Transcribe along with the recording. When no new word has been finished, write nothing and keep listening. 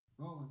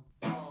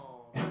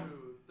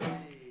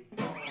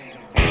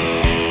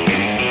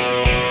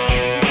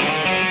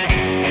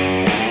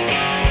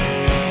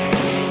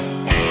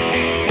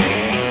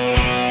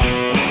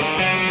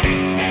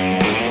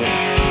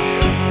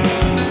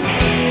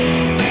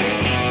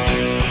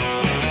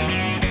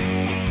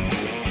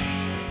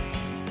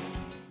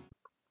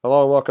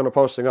Hello and welcome to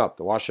Posting Up,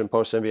 the Washington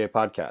Post NBA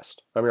podcast.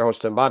 I'm your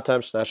host, Tim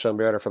Bontemps, national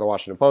NBA editor for the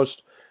Washington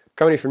Post.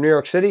 Coming from New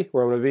York City,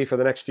 where I'm going to be for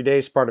the next few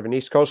days, part of an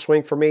East Coast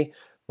swing for me.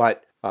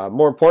 But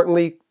more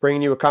importantly,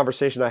 bringing you a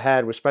conversation I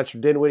had with Spencer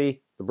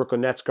Dinwiddie, the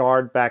Brooklyn Nets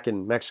guard, back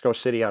in Mexico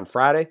City on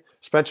Friday.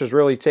 Spencer's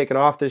really taken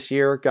off this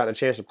year, gotten a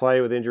chance to play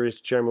with injuries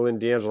to Chamberlain.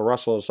 D'Angelo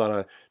Russell has done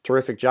a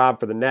terrific job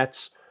for the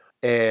Nets.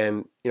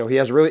 And, he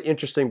has a really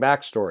interesting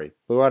backstory.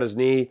 Blew out his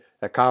knee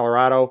at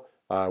Colorado.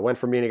 Went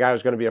from being a guy who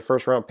was going to be a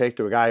first-round pick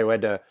to a guy who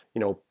had to,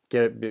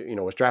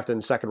 was drafted in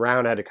the second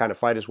round, had to kind of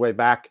fight his way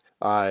back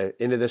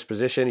into this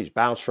position. He's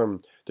bounced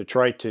from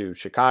Detroit to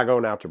Chicago,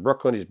 now to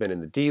Brooklyn. He's been in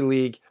the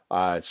D-League.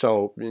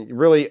 So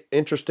really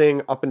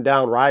interesting up and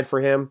down ride for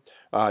him.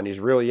 And he's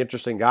a really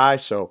interesting guy.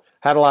 So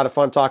had a lot of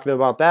fun talking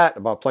about that,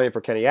 about playing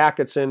for Kenny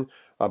Atkinson,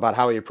 about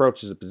how he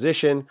approaches the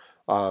position.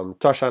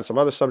 Touched on some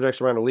other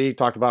subjects around the league,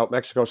 talked about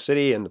Mexico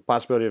City and the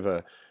possibility of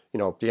the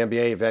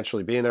NBA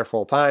eventually being there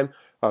full time.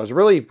 It was a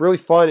really, really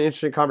fun,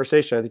 interesting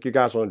conversation. I think you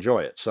guys will enjoy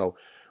it. So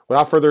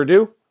without further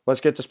ado,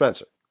 let's get to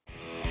Spencer.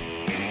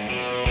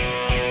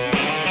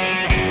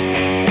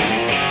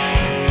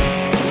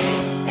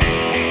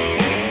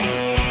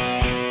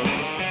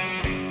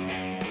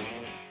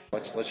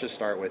 Let's just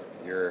start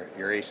with your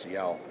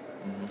ACL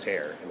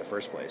tear in the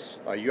first place.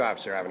 You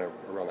obviously are having a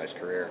real nice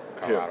career in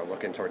Colorado,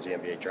 looking towards the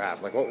NBA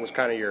draft. Like, what was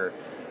kind of your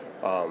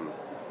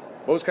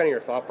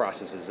thought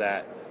process as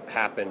that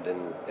happened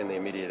in the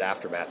immediate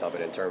aftermath of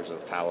it, in terms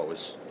of how it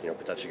was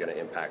potentially going to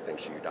impact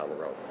things for you down the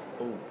road?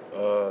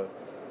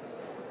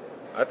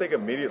 I think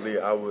immediately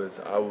I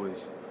was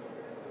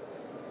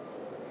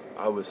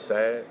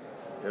sad.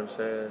 You know what I'm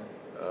saying?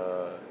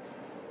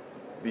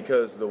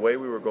 Because the way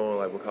we were going,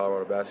 like with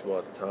Colorado basketball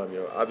at the time,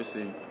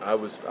 obviously I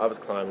was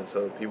climbing,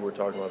 so people were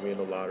talking about me in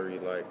the lottery,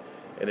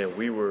 and then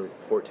we were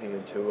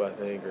 14-2, I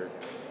think, or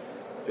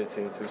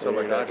 15-2, something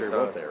like that. You were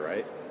both there,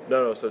 right?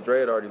 No. So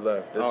Dre had already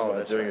left. This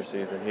was my junior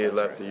season. He had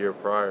left the year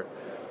prior,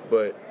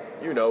 but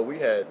we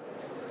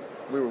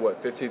were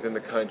 15th in the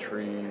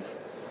country,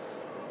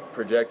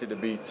 projected to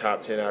be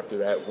top 10 after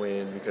that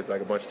win, because a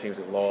bunch of teams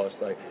had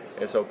lost,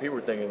 and so people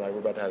were thinking we're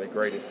about to have the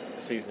greatest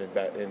season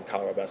in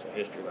Colorado basketball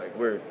history.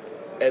 We're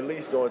at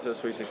least going to the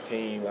Sweet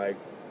 16,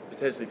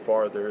 potentially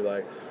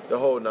farther, the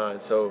whole nine.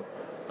 So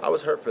I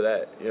was hurt for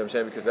that, you know what I'm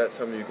saying, because that's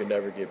something you can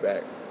never get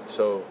back.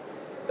 So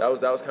that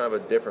was kind of a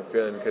different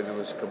feeling, because it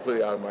was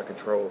completely out of my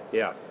control.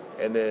 Yeah.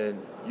 And then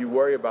you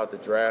worry about the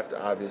draft,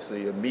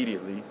 obviously,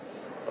 immediately.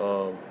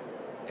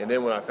 And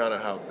then when I found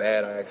out how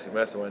bad I actually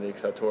messed with my knee,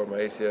 because I tore my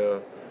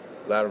ACL,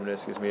 lateral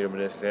meniscus, medial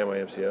meniscus, and my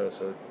MCL,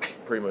 so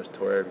pretty much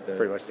tore everything.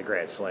 Pretty much the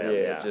grand slam.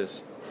 Yeah,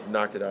 just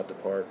knocked it out the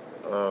park.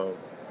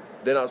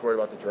 Then I was worried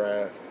about the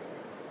draft.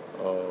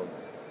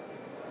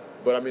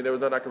 But, there was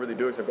nothing I could really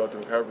do except go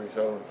through recovery.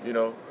 So,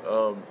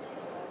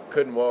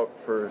 couldn't walk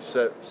for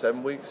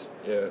 7 weeks.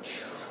 Yeah,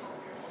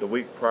 the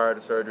week prior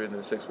to surgery and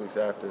then 6 weeks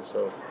after.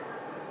 So,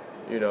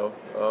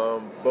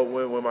 but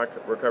when my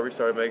recovery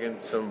started making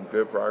some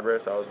good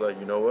progress, I was like,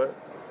 you know what?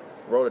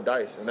 Roll the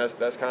dice. And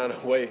that's kind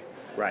of the way.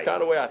 Right. It's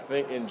kind of the way I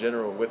think in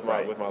general with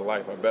my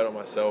life. I bet on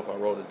myself. I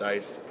roll the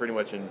dice pretty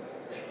much in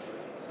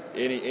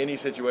any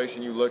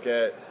situation you look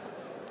at.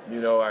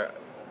 I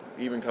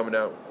even coming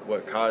out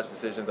college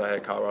decisions, I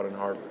had Colorado and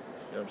Harvard.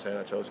 You know what I'm saying?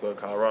 I chose to go to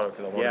Colorado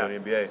because I wanted to go to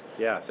the NBA.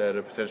 Yeah. Instead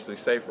of a potentially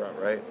safe route,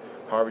 right?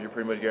 Harvard, you're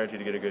pretty much guaranteed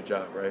to get a good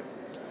job, right?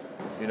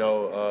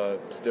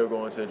 Still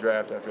going to the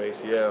draft after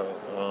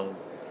ACL.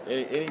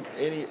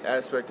 Any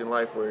aspect in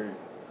life where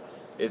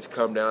it's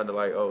come down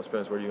to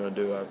Spence, what are you going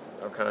to do?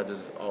 I've kind of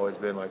just always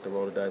been the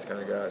roll the dice kind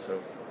of guy,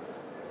 so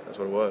that's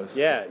what it was.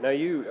 Yeah. Now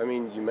you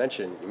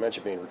mentioned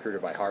being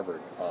recruited by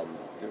Harvard.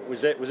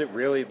 Was it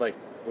really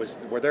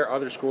were there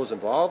other schools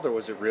involved, or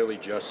was that really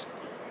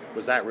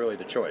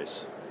the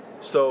choice?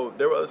 So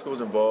there were other schools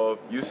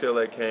involved.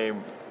 UCLA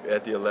came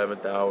at the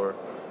 11th hour.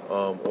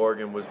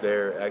 Oregon was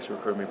there, actually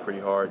recruited me pretty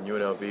hard. And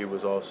UNLV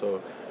was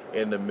also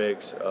in the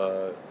mix,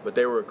 but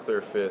they were a clear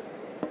fifth.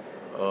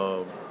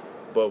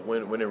 But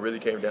when it really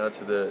came down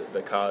to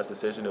the college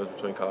decision, it was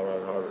between Colorado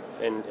and Harvard.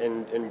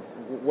 And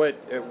what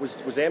was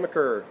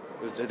Amaker?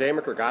 Had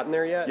Amaker gotten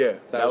there yet? Yeah,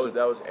 that was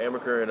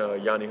Amaker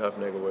and Yanni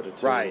Huffnagel were the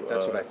two. Right,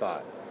 that's what I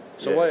thought.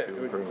 So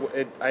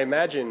I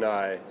imagine.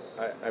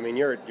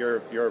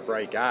 You're a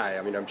bright guy.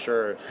 I'm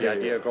sure the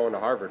idea of going to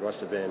Harvard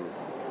must have been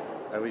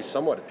at least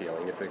somewhat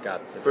appealing if it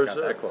got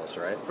that close,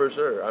 right? For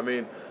sure.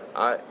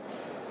 I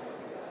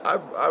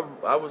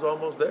was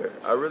almost there.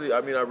 I really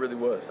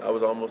was. I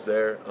was almost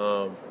there.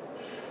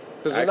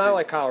 Because it's not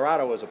like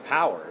Colorado was a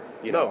power,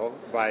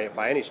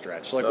 by any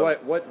stretch. So,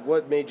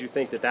 what made you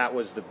think that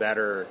was the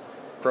better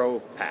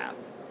pro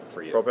path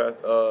for you? Pro path?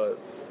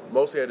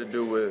 Mostly had to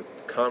do with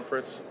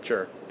conference.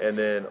 Sure. And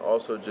then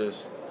also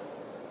just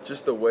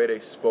the way they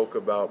spoke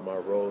about my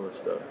role and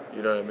stuff.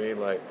 You know what I mean?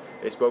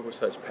 They spoke with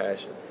such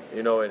passion.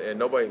 And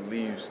nobody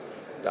leaves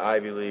the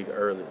Ivy League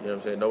early. You know what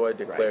I'm saying? Nobody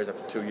declares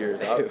after 2 years.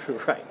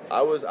 Right.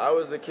 I was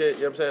the kid,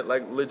 you know what I'm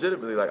saying?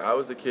 Legitimately, I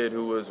was the kid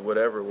who was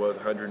whatever it was,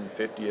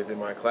 150th in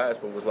my class,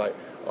 but was I'm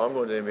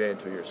going to the NBA in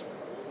 2 years.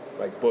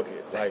 like book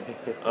it. Like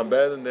I'm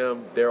better than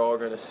them. They're all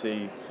gonna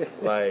see.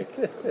 Like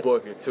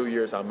book it. 2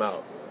 years, I'm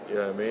out. You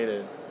know what I mean?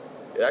 And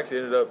it actually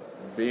ended up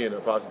being a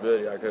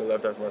possibility. I could have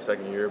left after my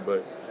second year,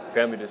 but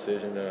family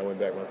decision, and I went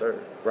back my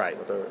third. Right.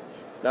 My third.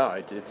 No,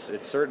 it's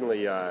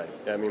certainly. I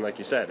mean, like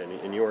you said,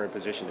 and you were in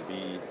position to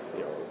be,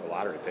 a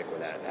lottery pick when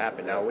that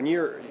happened. Now, when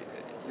you're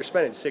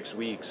spending 6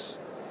 weeks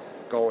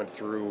going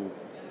through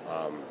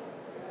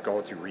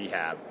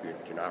rehab,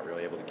 you're not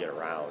really able to get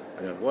around.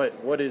 I mean,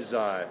 what is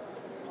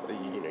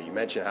you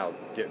mentioned how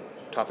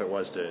tough it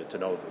was to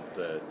know that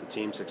the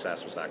team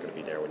success was not going to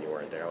be there when you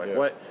weren't there.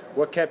 Like,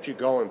 what kept you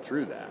going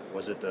through that?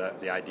 Was it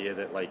the idea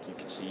that like you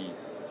could see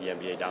the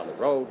NBA down the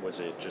road? Was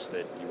it just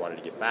that you wanted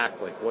to get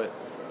back? Like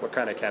what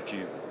kind of kept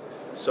you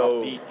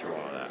upbeat through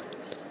all that?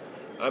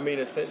 I mean,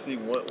 essentially,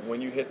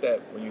 when you hit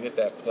that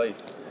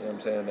place, you know what I'm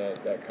saying,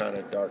 that kind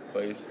of dark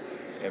place,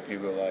 and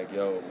people are like,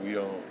 "Yo,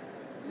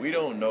 we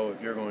don't know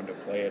if you're going to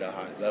play at a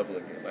high level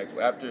again." Like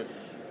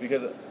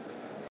because,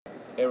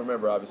 and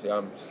remember, obviously,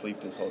 I'm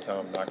asleep this whole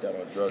time, I'm knocked out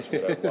on drugs,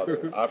 whatever, while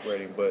they're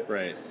operating. But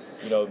right.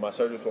 My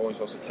surgery was only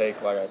supposed to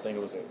take I think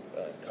it was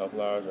a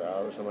couple hours or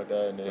hour or something like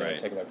that, and then it would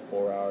take like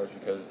 4 hours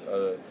because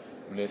of the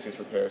meniscus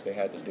repairs they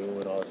had to do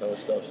and all this other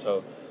stuff.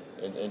 So,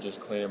 and just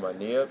cleaning my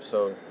knee up.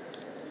 So,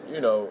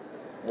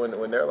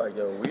 when they're like,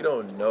 "Yo, we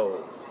don't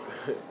know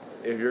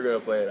if you're gonna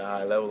play at a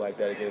high level like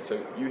that again," so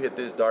you hit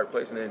this dark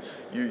place, and then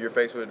you're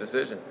faced with a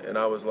decision. And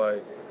I was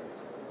like,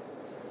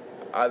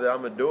 either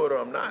I'm gonna do it or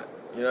I'm not.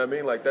 You know what I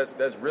mean? Like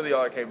that's really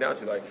all it came down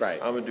to. Like,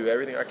 I'm gonna do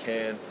everything I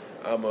can.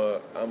 I'm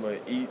gonna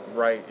eat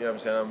right. You know what I'm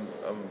saying?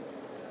 I'm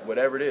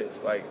whatever it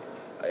is. Like,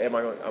 I'm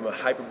a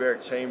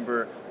hyperbaric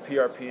chamber,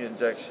 PRP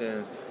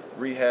injections,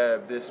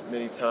 rehab this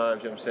many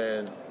times. You know what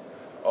I'm saying?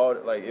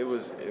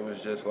 It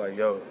was just like,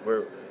 yo,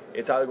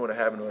 it's either going to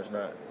happen or it's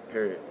not.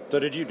 Period. So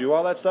did you do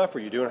all that stuff?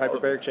 Were you doing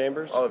hyperbaric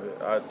chambers? All of it.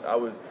 I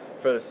was,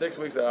 for the 6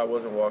 weeks that I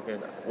wasn't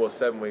walking. Well,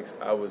 7 weeks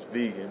I was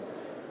vegan.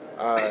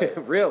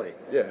 Really?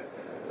 Yeah.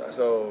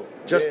 So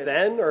just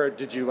then, or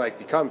did you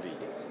become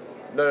vegan?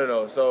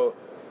 No. So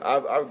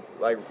I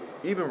like,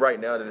 even right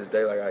now to this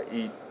day, like, I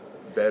eat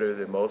better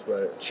than most,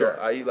 but sure.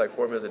 So I eat like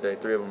 4 meals a day.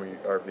 3 of them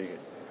are vegan.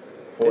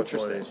 Fourth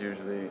one is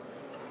usually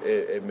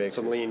it makes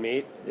some lean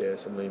meat. Yeah,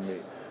 some lean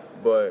meat.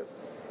 But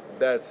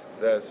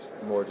that's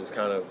more just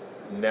kind of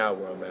now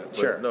where I'm at. But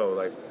sure. No,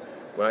 like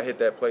when I hit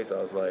that place,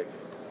 I was like,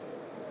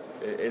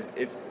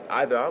 it's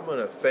either I'm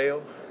gonna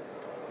fail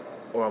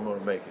or I'm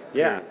gonna make it.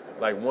 Yeah. Period.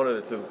 Like one of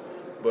the two.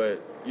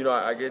 But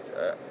I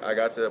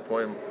got to that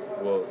point.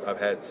 Well, I've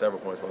had several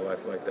points in my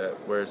life like that,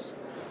 where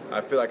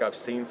I feel like I've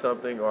seen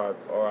something or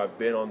I've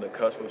been on the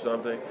cusp of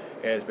something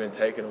and it's been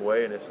taken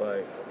away, and it's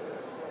like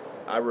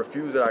I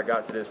refuse that I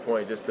got to this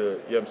point just to, you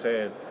know what I'm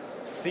saying,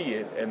 see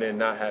it and then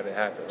not have it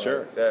happen. Sure.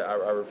 Like, that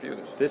I refuse.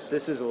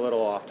 This is a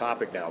little off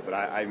topic now, but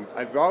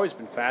I've always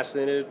been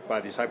fascinated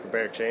by these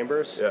hyperbaric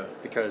chambers. Yeah.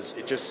 Because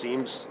it just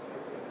seems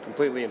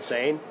completely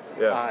insane.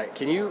 Yeah.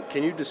 Can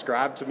you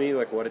describe to me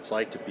what it's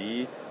like to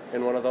be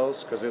in one of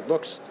those? Because it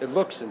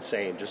looks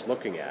insane just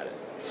looking at it.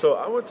 So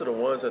I went to the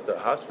ones at the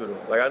hospital.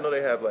 Like, I know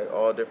they have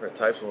all different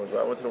types of ones, but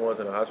I went to the ones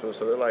in the hospital.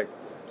 So they're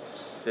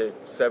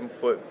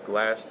 6-7-foot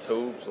glass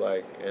tubes,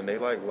 and they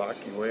lock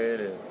you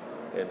in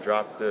and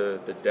drop the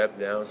depth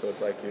down. So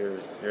it's like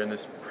you're in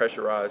this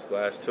pressurized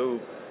glass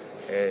tube,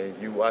 and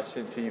you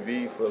watching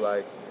TV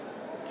for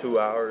 2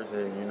 hours,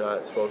 and you're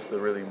not supposed to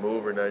really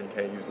move or nothing. You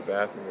can't use the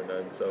bathroom or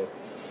nothing. So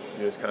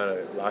you're just kind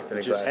of locked in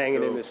a glass tube. Just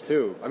hanging in this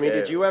tube. I mean,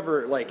 Did you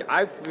ever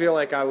I feel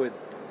like I would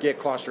get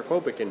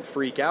claustrophobic and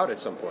freak out at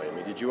some point. I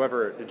mean, did you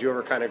ever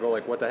kind of go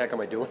what the heck am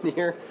I doing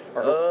here?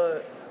 Or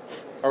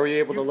were you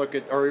able to look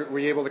at, or were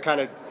you able to kind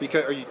of,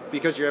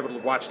 because you're able to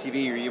watch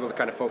TV, are you able to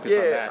kind of focus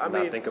on that and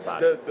not think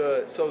about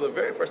it? So the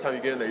very first time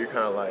you get in there, you're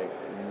kind of like,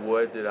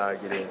 what did I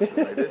get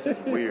into? This is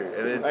weird.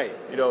 And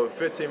then,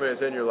 15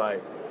 minutes in, you're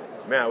like,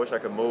 man, I wish I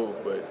could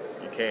move, but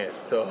you can't.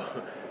 So,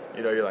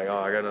 you're like, oh,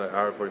 I got another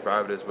hour and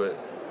 45 of this. But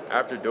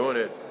after doing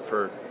it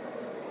for,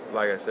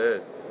 like I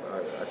said,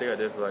 I think I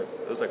did for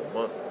it was a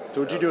month. So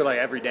would you do it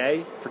every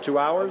day for 2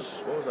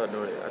 hours? What was I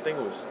doing? I think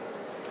it was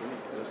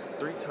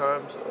 3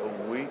 times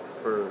a week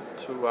for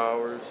 2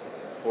 hours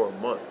for a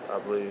month, I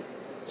believe.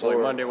 So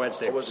Monday,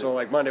 Wednesday.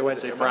 Monday,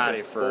 Wednesday,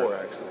 Friday for 4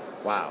 actually.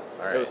 Wow.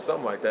 All right. It was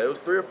something like that. It was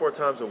 3 or 4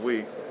 times a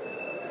week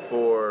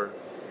for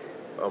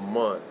a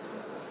month.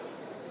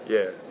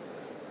 Yeah.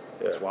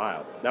 That's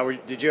wild. Now,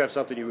 did you have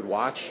something you would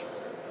watch?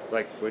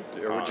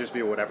 Would just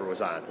be whatever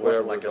was on?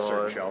 Wasn't a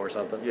certain show or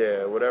something?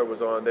 Yeah, whatever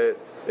was on.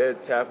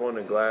 They'd tap on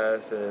the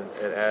glass and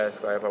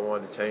ask if I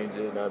wanted to change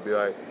it, and I'd be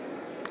like,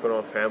 put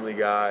on Family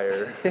Guy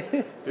or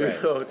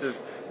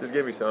just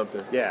give me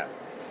something. Yeah.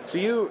 So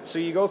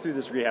you go through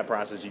this rehab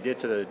process. You get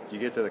to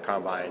the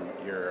combine.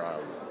 You're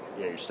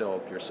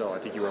still. I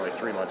think you were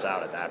 3 months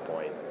out at that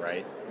point,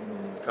 right?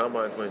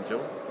 Combine's when,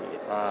 June?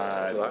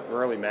 July?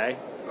 Early May.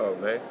 Oh,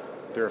 May.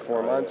 3 or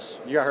 4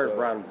 months. You got hurt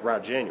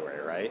around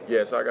January, right?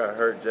 Yeah, so I got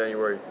hurt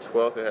January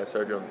 12th and had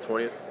surgery on the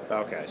 20th.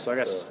 Okay, so I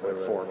guess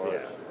it's 4, March,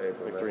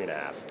 April,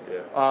 3.5.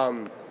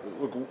 Yeah.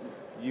 Look,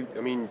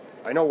 I mean,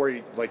 I know where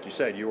you, like you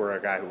said, you were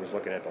a guy who was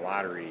looking at the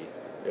lottery,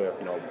 Yeah.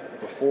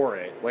 before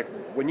it. Like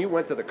when you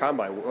went to the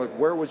combine, like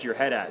where was your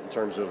head at in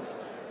terms of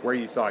where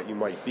you thought you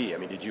might be? I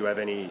mean, did you have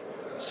any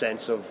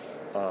sense of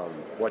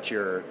what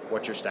your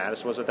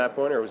status was at that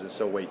point, or was it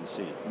still wait and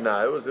see?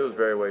 Nah, it was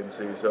very wait and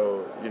see.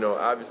 So,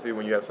 obviously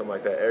when you have something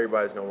like that,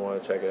 everybody's gonna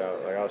want to check it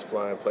out. Like I was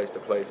flying place to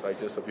place, like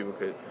just so people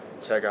could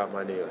check out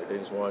my knee. Like they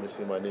just wanted to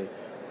see my knee.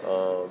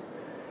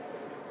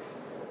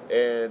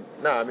 And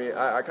I mean,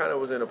 I kind of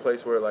was in a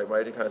place where like my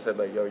agent kind of said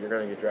like, yo, you're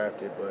gonna get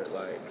drafted, but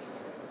like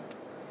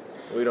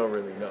we don't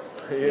really know.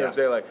 You know what I'm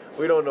saying? Like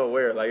we don't know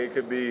where. Like it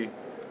could be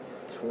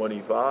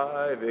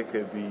 25, it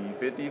could be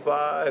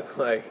 55.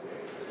 Like,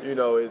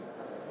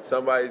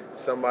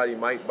 somebody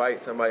might bite,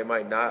 somebody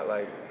might not.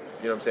 Like,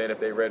 you know what I'm saying? If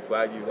they red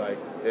flag you, like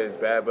it's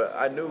bad. But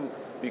I knew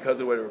because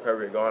of the way the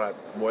recovery had gone,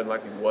 I more than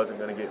likely wasn't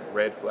gonna get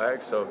red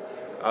flagged. So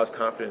I was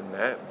confident in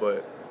that.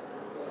 But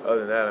other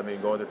than that, I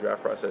mean, going through the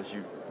draft process,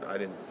 I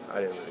didn't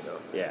really know.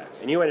 Yeah,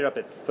 and you ended up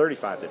at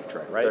 35 to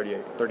Detroit, right?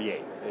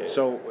 38. Yeah.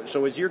 So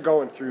as you're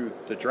going through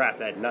the draft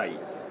that night,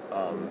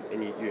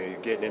 and you're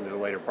getting into the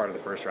later part of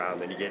the first round,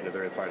 then you get into the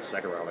early part of the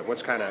second round. Like,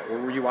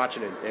 were you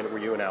watching it? And were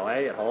you in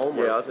LA at home?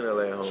 Yeah, I was in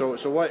LA at home.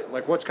 So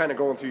what's kind of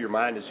going through your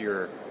mind as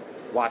you're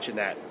watching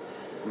that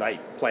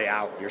night play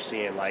out? You're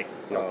seeing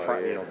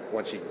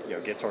once you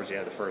get towards the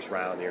end of the first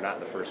round, you're not in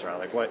the first round.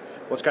 Like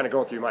what's kind of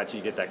going through your mind till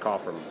you get that call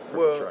from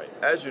Detroit?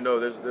 As you know,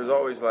 there's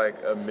always like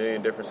a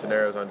million different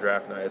scenarios on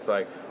draft night. It's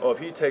like, if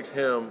he takes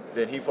him,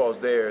 then he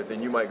falls there,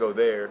 then you might go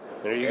there.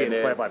 And are you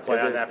getting play-by-play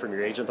on that from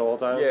your agent the whole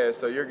time? Yeah,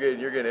 so you're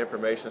getting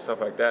information and stuff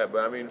like that.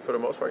 But I mean, for the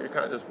most part, you're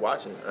kind of just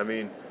watching. I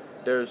mean,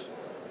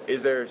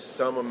 is there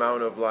some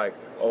amount of like,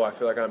 I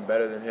feel like I'm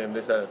better than him,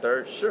 this, that, and the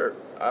third? Sure,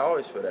 I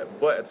always feel that.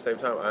 But at the same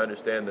time, I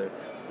understand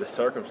the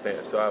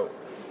circumstance. So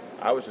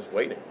I was just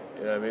waiting.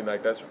 You know what I mean?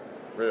 Like, that's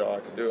really all I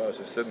could do. I was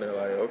just sitting there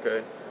like,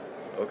 okay,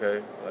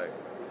 like,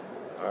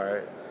 all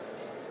right.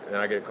 And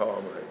then I get a call.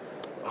 I'm like,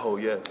 oh,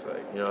 yes,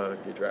 like, I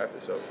get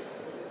drafted. So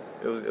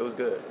it was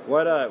good.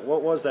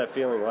 What was that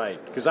feeling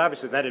like? Because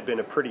obviously that had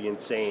been a pretty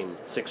insane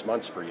 6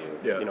 months for you.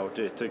 Yeah.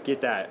 To get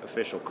that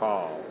official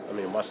call, I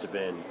mean, it must have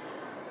been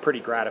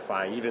pretty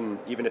gratifying, even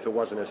if it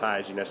wasn't as high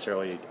as you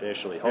necessarily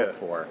initially hoped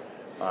for.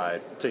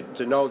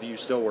 To know that you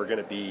still were going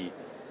to be,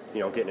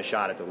 getting a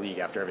shot at the league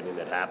after everything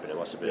that happened, it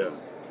must have been.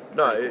 Yeah.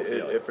 No,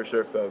 it for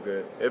sure felt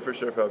good. It for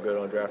sure felt good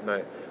on draft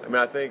night. I mean,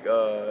 I think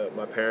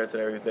my parents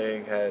and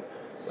everything had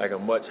like a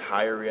much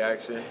higher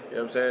reaction. You know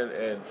what I'm saying?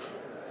 And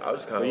I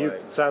was kind of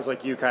it sounds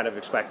like you kind of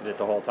expected it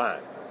the whole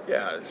time.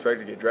 Yeah, I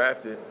expected to get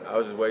drafted. I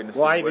was just waiting to see.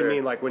 Well, I even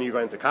mean like when you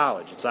went into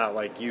college. It's not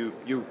like you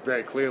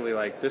very clearly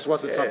like this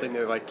wasn't something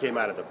that like came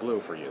out of the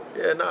blue for you.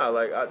 Yeah,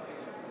 like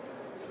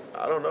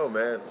I don't know,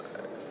 man.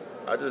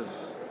 I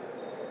just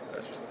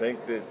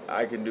think that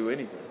I can do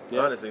anything.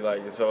 Yeah. Honestly,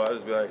 like, so I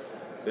just be like,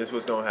 this is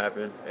what's gonna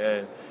happen,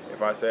 and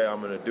if I say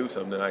I'm gonna do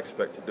something, then I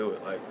expect to do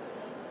it. Like,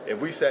 if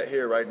we sat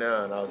here right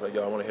now and I was like,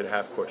 yo, I want to hit a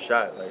half-court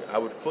shot, like, I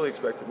would fully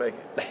expect to make it.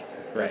 You know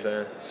what I'm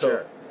saying? So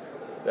sure.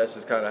 That's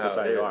just kind of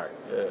how it is.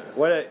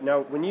 Yeah.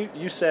 Now, when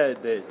you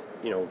said that,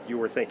 you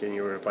were thinking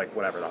you were like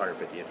whatever the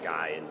 150th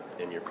guy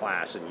in your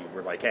class, and you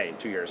were like, hey, in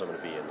 2 years I'm going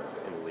to be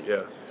in the league.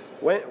 Yeah.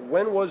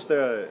 When was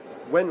the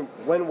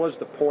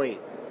point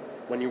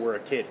when you were a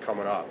kid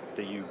coming up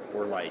that you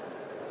were like,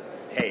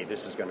 hey,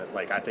 this is gonna,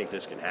 like, I think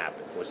this can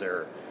happen? Was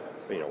there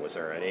an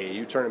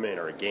AAU tournament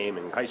or a game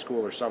in high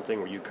school or something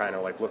where you kind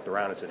of like looked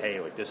around and said, hey,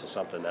 like this is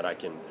something that I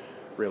can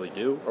really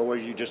do, or were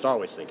you just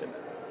always thinking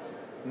that?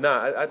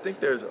 Nah, I think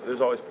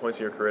there's always points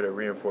in your career that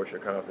reinforce your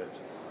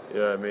confidence. You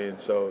know what I mean?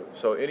 So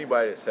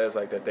anybody that says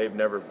like that they've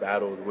never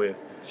battled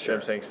with, sure. You know what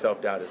I'm saying,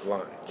 self-doubt is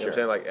lying. You know what I'm Sure.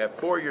 saying? Like at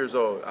 4 years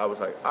old, I was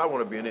like, I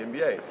want to be in the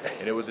NBA.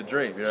 And it was a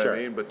dream, you know Sure. what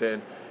I mean? But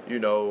then,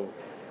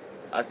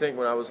 I think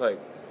when I was like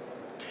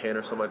 10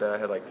 or something like that, I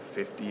had like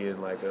 50 in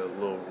like a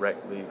little rec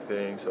league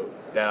thing. So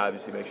that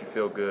obviously makes you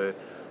feel good.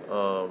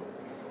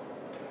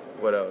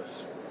 What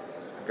else?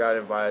 Got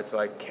invited to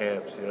like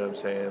camps, you know what I'm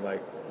saying?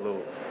 Like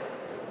little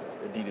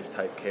Adidas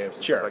type camps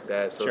and Sure. stuff like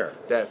that. So Sure.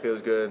 that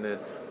feels good. And then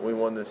we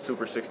won the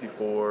Super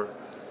 64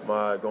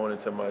 going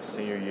into my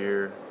senior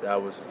year.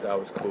 That was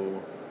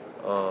cool.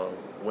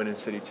 Winning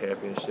city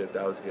championship,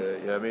 that was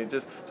good. You know what I mean?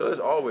 Just so there's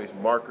always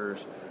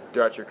markers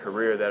throughout your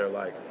career that are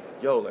like,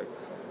 yo, like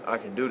I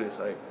can do this,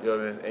 like, you know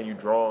what I mean? And you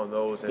draw on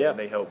those and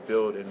they help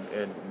build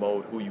and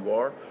mold who you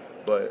are.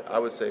 But I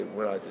would say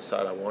when I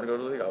decided I want to go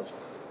to the league, I was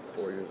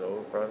 4 years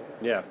old probably.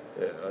 Yeah.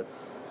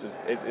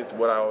 It's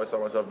what I always saw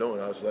myself doing.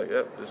 I was just like,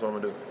 yep, this is what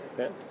I'm gonna do.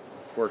 Yeah.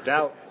 Worked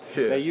out.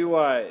 Yeah. Now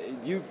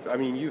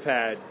you've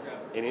had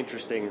an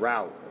interesting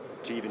route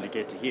to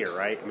get to here,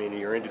 right? I mean,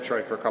 you're in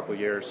Detroit for a couple of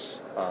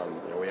years.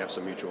 We have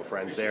some mutual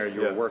friends there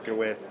you were working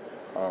with.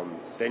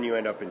 Then you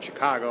end up in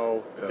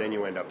Chicago. Yeah. Then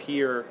you end up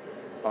here.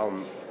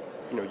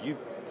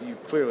 You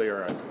clearly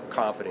are a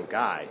confident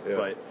guy,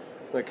 but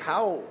like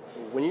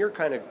when you're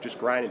kind of just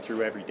grinding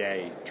through every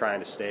day, trying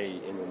to stay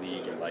in the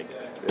league and like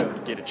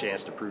get a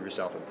chance to prove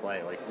yourself and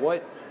play, like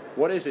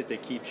what is it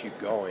that keeps you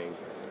going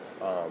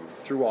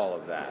through all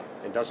of that,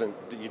 and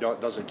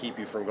doesn't keep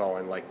you from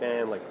going like,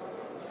 man,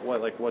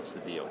 what's the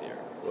deal here?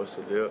 What's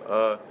the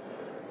deal?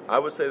 I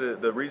would say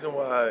that the reason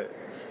why,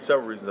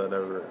 several reasons I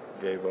never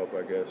gave up,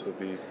 I guess, would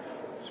be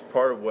it's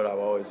part of what I've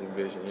always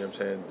envisioned, you know what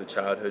I'm saying, the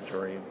childhood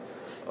dream.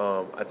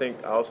 I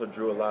think I also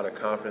drew a lot of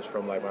confidence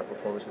from like my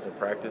performances in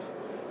practice, you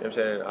know what I'm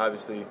saying,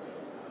 obviously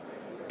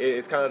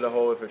it's kind of the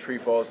whole if a tree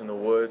falls in the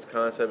woods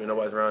concept and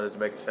nobody's around, does it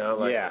make a sound?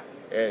 Like, yeah.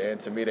 And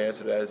to me, the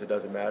answer to that is it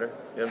doesn't matter.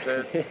 You know what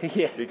I'm saying?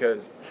 Yeah.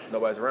 Because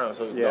nobody's around.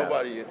 So yeah.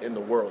 Nobody in the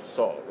world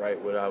saw,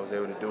 right, what I was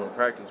able to do in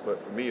practice.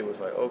 But for me, it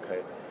was like,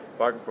 okay, if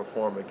I can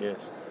perform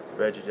against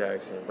Reggie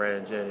Jackson,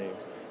 Brandon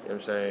Jennings, you know what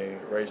I'm saying,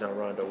 Rajon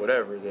Rondo,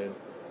 whatever, then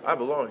I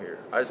belong here.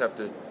 I just have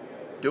to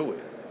do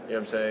it. You know what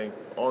I'm saying?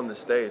 On the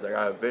stage. Like,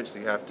 I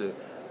eventually have to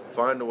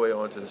find a way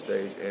onto the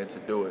stage and to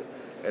do it.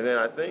 And then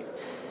I think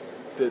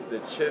the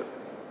chip,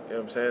 you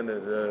know what I'm saying,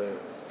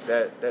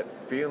 that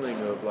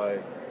feeling of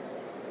like,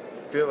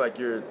 feel like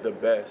you're the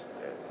best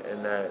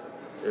and that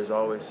there's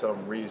always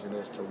some reason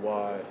as to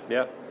why, yeah. You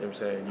know what I'm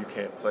saying, you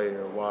can't play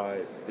or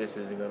why this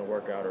isn't going to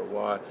work out or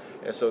why.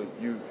 And so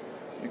you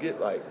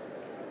get like,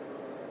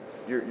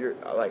 you're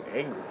like angry,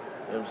 you know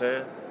what I'm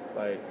saying?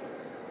 Like,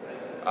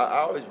 I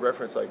always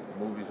reference like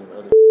movies and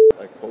other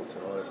like quotes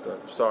and all that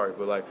stuff. Sorry,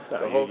 but like no,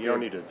 the Hulk. You don't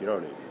need to.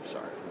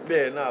 Sorry.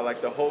 Yeah, nah.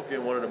 Like the Hulk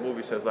in one of the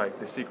movies says like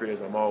the secret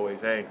is I'm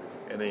always angry,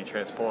 and then he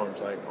transforms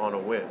like on a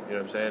whim. You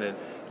know what I'm saying? And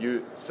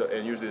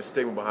usually the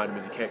stigma behind him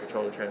is he can't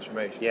control the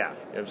transformation. Yeah. You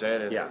know what I'm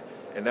saying? And, yeah.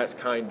 And that's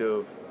kind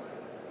of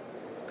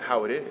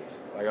how it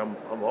is. Like I'm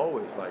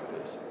always like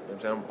this. You know what I'm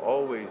saying? I'm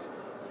always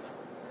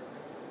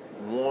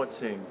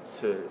wanting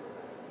to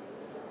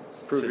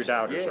prove your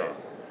doubters wrong.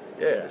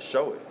 Yeah, to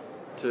show it.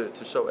 To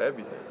show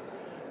everything,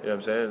 you know what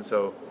I'm saying?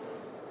 So,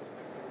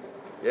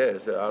 yeah, I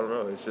don't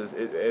know. It's just,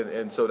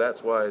 and so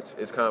that's why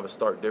it's kind of a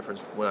stark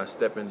difference when I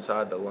step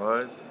inside the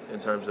lines in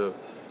terms of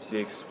the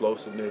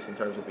explosiveness, in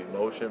terms of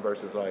emotion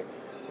versus like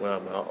when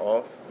I'm out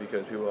off,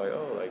 because people are like,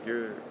 oh, like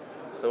you're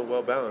so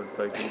well balanced,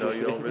 like you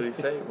don't really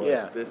say much,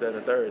 yeah. this, that, and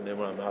the third, and then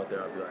when I'm out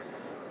there, I'll be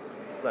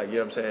like you know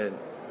what I'm saying,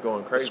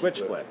 going crazy. The switch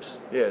flips.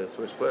 Yeah, the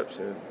switch flips,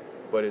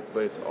 but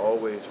it's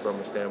always from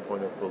a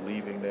standpoint of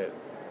believing that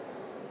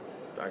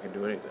I can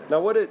do anything. Now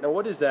what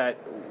is that?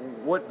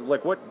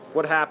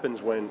 What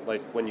happens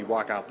when you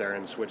walk out there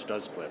and the switch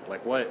does flip?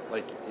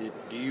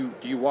 Do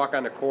you walk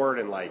on the court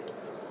and like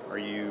are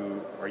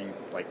you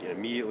like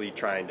immediately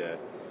trying to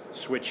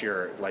switch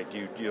your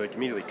do you like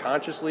immediately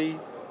consciously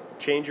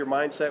change your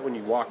mindset when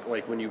you walk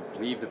when you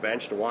leave the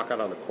bench to walk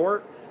out on the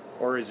court,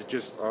 or is it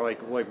just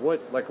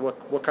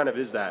what kind of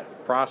is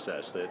that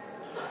process that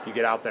you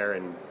get out there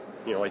and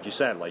like you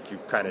said you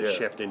kind of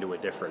shift into a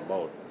different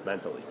mode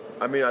mentally?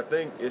 I mean, I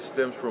think it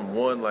stems from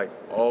one, like,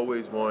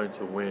 always wanting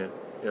to win. You know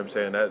what I'm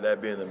saying?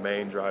 That being the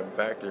main driving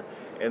factor.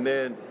 And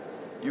then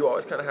you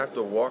always kind of have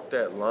to walk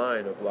that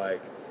line of,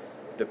 like,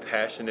 the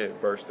passionate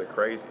versus the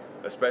crazy.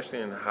 Especially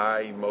in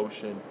high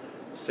emotion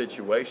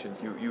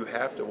situations. You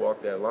have to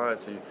walk that line.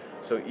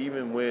 So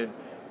even when,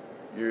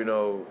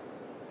 you're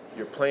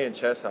playing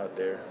chess out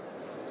there,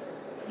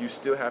 you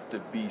still have to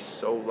be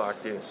so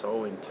locked in,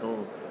 so in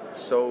tune,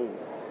 so,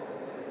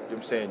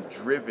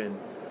 driven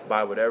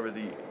by whatever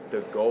the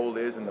goal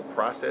is and the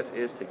process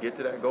is to get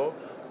to that goal,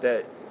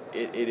 that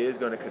it is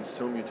going to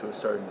consume you to a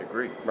certain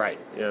degree. Right.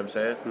 You know what I'm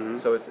saying? Mm-hmm.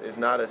 So it's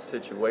not a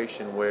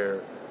situation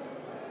where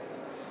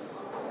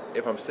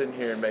if I'm sitting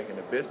here and making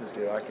a business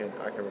deal, I can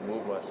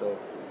remove myself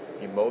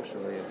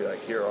emotionally and be like,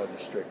 here are all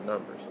these strict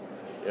numbers. You know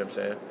what I'm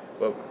saying?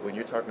 But when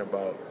you're talking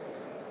about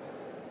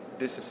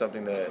this is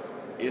something that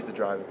is the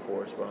driving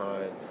force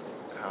behind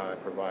how I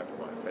provide for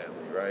my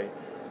family, right?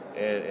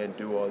 And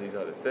do all these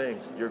other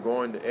things, you're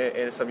going to, and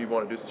it's something you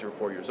want to do since you're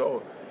 4 years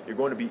old, you're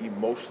going to be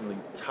emotionally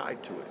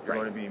tied to it. You're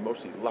going to be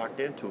emotionally locked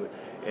into it.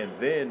 And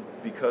then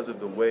because of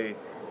the way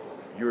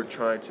you're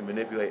trying to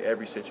manipulate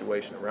every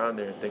situation around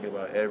there and thinking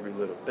about every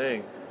little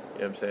thing, you know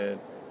what I'm saying,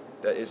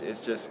 that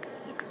it's just,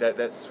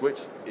 that switch,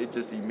 it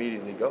just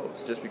immediately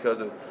goes just because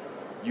of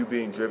you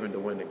being driven to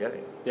win the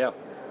game. Yeah.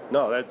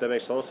 No, that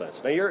makes total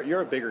sense. Now,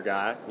 you're a bigger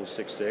guy. You're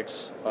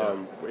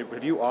 6'6".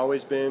 Have you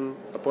always been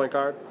a point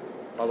guard?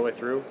 All the way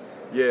through?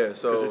 Yeah,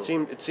 so because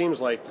it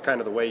seems like kind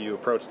of the way you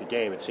approach the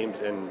game. It seems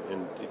and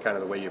kind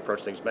of the way you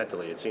approach things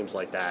mentally. It seems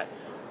like that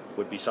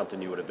would be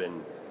something you would have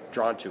been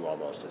drawn to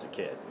almost as a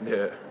kid.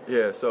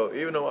 Yeah. So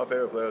even though my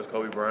favorite player was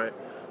Kobe Bryant,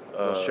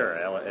 sure,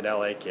 an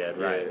LA kid,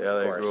 right? Yeah,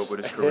 LA grew up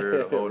with his career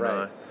the whole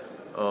right.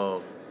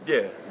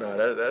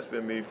 nine. That's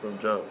been me from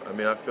jump. I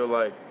mean, I feel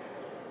like.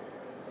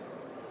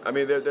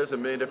 There's a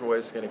million different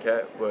ways to skin a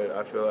cat, but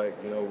I feel like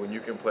when you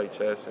can play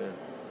chess and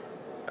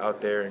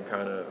out there and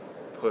kind of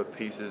put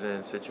pieces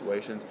in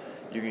situations,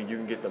 you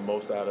can get the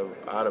most out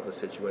of a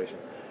situation.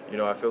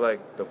 I feel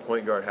like the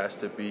point guard has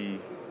to be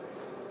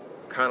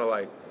kind of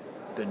like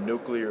the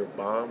nuclear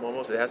bomb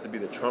almost. It has to be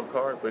the trump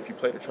card, but if you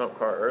play the trump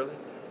card early,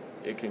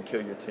 it can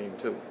kill your team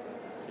too.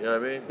 You know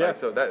what I mean? Yeah.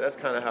 So that's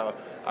kind of how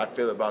I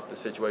feel about the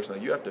situation.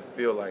 Like you have to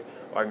feel like,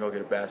 I can go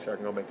get a basket, I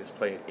can go make this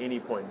play at any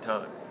point in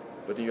time.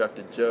 but then you have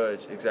to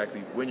judge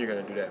exactly when you're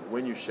going to do that,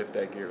 when you shift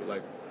that gear.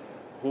 Like,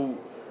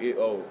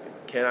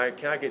 can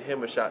I get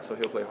him a shot so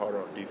he'll play harder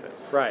on defense?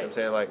 Right. You know what I'm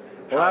saying? Like,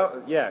 what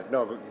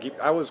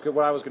I was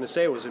going to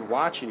say was in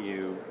watching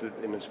you,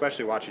 and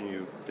especially watching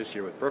you this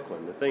year with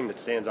Brooklyn, the thing that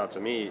stands out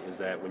to me is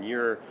that when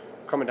you're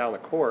coming down the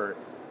court,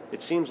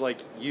 it seems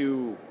like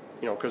you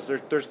know, because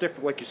there's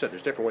different, like you said,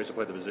 there's different ways to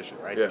play the position,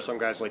 right? Yeah. There's some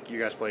guys, like you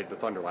guys played the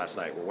Thunder last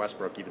night, where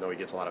Westbrook, even though he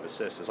gets a lot of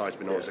assists, has always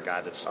been known as a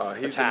guy that's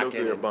he's attacking. a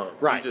nuclear bomb.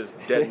 Right. He just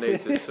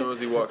detonates as soon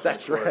as he walks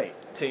That's on the court.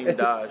 right. Team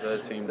dies, other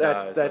team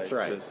dies. That's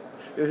like, right.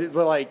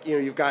 But like, you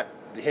know, you've got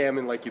him,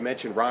 and like you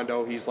mentioned,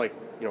 Rondo, he's like,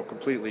 you know,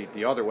 completely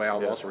the other way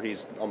almost, where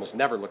he's almost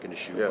never looking to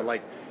shoot. Yeah. But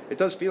like, it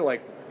does feel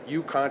like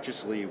you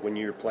consciously, when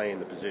you're playing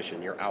the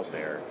position, you're out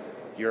there,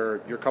 you're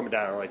coming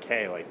down like,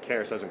 hey, like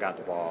Karras hasn't got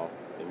the ball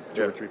in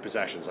 2 or 3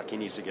 possessions, like he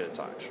needs to get a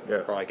touch.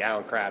 Yeah. Or like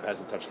Alan Crabb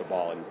hasn't touched the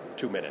ball in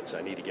 2 minutes,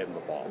 I need to get him the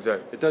ball.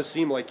 Exactly. It does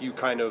seem like you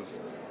kind of,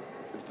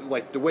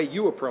 like the way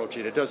you approach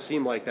it, it does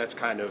seem like that's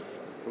kind of,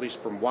 at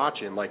least from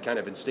watching, like kind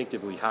of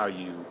instinctively how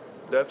you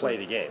play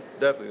the game.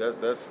 Definitely,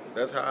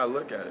 that's how I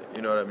look at it.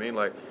 You know what I mean?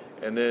 Like,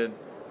 and then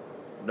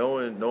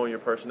knowing your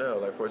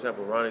personnel. Like, for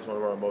example, Ronnie's one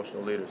of our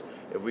emotional leaders.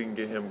 If we can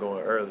get him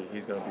going early,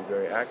 he's going to be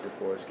very active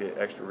for us, get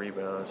extra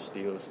rebounds,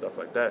 steals, stuff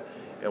like that.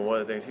 And one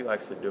of the things he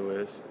likes to do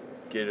is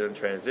get it in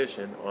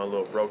transition on a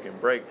little broken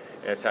break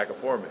and attack a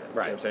 4-man. Right. You know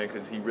what I'm saying?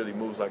 Because he really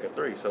moves like a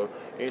 3. So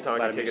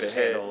anytime I can kick it just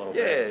ahead, handle a little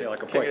bit, feel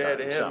like a kick point it ahead guard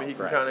to him, himself, and he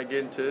can right. kind of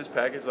get into his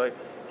package. Like,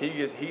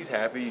 he's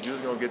happy. He's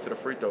usually going to get to the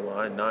free throw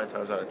line 9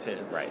 times out of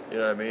 10. Right. You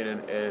know what I mean?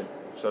 And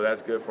so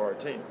that's good for our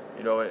team.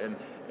 You know,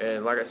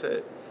 and like I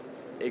said,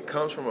 it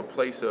comes from a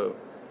place of,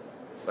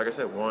 like I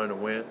said, wanting to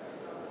win,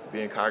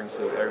 being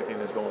cognizant of everything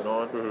that's going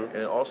on,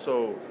 and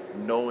also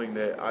knowing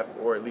that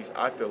or at least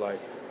I feel like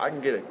I can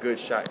get a good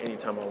shot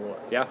anytime I want.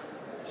 Yeah.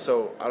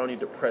 So I don't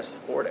need to press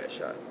for that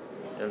shot. You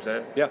know what I'm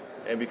saying? Yeah.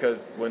 And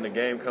because when the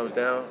game comes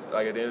down,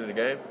 like at the end of the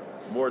game,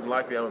 more than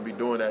likely I'm going to be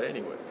doing that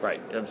anyway. Right.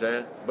 You know what I'm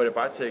saying? But if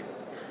I take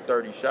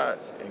 30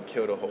 shots and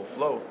kill the whole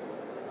flow,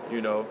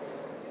 you know,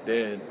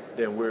 then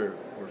we're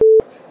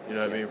you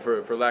know what I mean?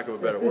 For lack of a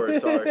better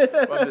word, sorry.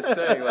 But I'm just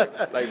saying, like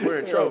we're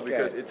in trouble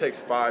because it takes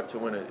 5 to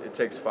win it. It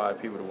takes 5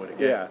 people to win a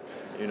game. Yeah.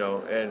 You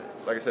know, and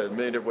like I said, a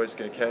million different ways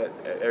to skin a cat.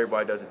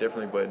 Everybody does it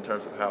differently, but in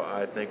terms of how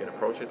I think and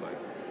approach it, like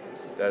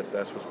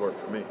that's what's worked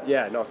for me.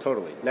 Yeah, no,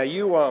 totally. Now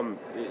you know,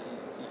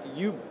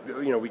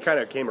 we kind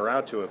of came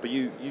around to it, but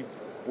you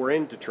were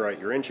in Detroit,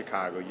 you're in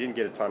Chicago, you didn't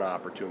get a ton of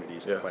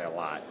opportunities to play a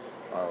lot.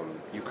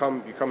 You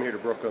come here to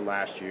Brooklyn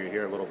last year, you're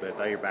here a little bit,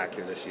 now you're back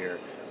here this year.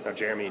 Now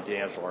Jeremy and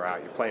D'Angelo are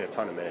out, you're playing a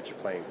ton of minutes, you're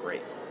playing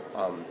great.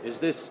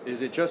 Is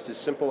it just as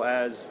simple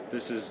as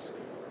this is,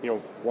 you know,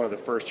 one of the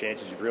first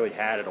chances you've really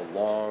had at a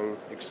long,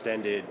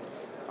 extended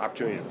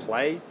opportunity to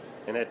play,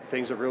 and that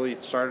things have really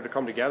started to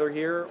come together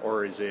here?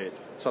 Or is it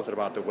something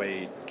about the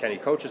way Kenny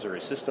coaches or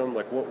his system?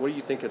 Like, what do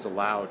you think has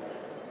allowed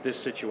this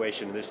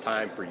situation, this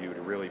time for you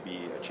to really be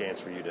a chance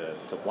for you to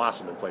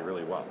blossom and play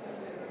really well?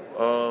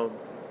 I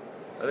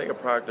think a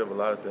product of a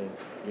lot of things.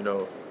 You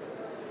know,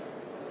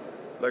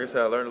 like I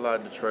said, I learned a lot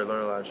in Detroit,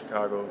 learned a lot in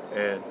Chicago,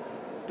 and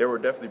there were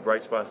definitely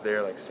bright spots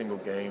there, like single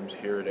games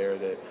here or there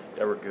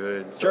that were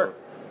good. So sure.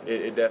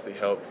 It definitely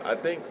helped. I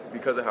think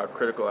because of how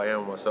critical I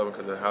am of myself,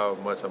 because of how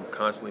much I'm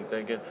constantly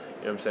thinking, you know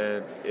what I'm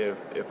saying?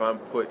 If I'm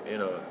put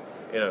in a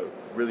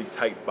really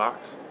tight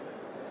box,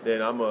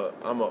 then I'm a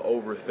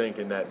overthink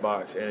in that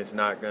box, and it's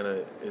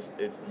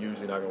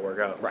usually not gonna work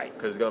out. Right.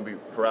 Because it's gonna be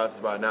paralysis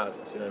by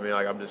analysis. You know what I mean?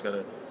 Like, I'm just gonna,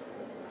 you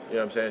know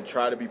what I'm saying,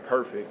 try to be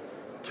perfect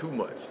too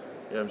much.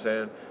 You know what I'm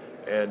saying?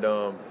 And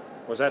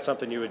was that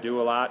something you would do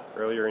a lot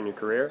earlier in your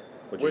career?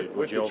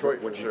 With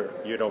Detroit, for sure.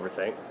 You'd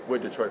overthink?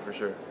 With Detroit, for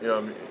sure. You know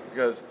what I mean?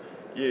 Because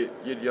you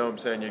know what I'm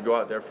saying, you'd go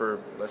out there for,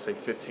 let's say,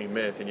 15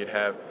 minutes, and you'd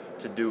have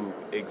to do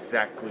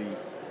exactly, you know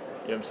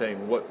what I'm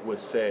saying, what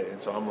was said.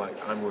 And so I'm like,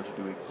 I'm going to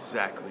do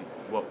exactly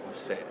what was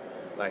said.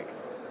 Like,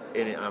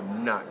 and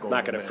I'm not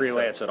going to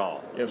freelance up. at all. You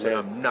know what I'm saying?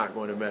 I'm not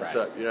going to mess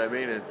up. You know what I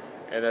mean?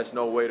 And that's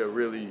no way to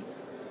really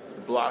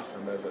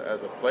blossom as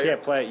a player.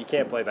 You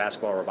can't play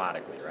basketball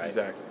robotically, right?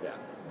 Exactly. Yeah.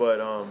 But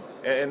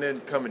and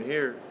then coming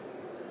here,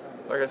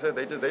 like I said,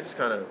 they just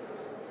kind of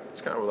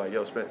were like,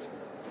 yo, Spence,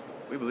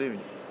 we believe in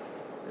you. You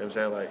know what I'm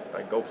saying?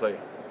 Like go play.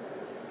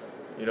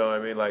 You know what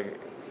I mean? Like,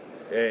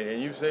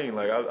 and you've seen,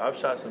 like, I've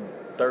shot some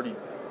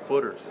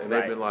 30-footers, and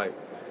they've been like,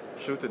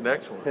 shoot the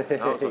next one.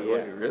 And I was like,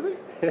 wait, really?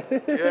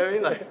 You know what I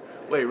mean? Like,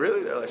 wait,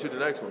 really? They're like, shoot the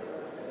next one.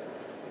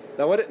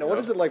 Now, what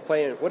is it like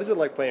playing? What is it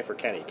like playing for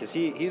Kenny? Because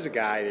he's a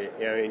guy that,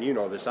 you know, and you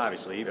know this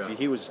obviously. Yeah.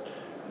 He was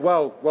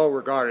well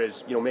regarded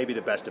as, you know, maybe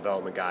the best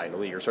development guy in the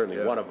league, or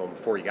certainly one of them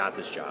before he got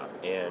this job.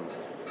 And,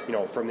 you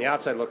know, from the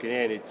outside looking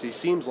in, he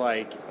seems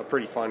like a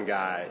pretty fun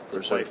guy to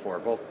play for,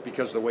 both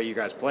because of the way you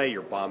guys play.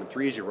 You're bombing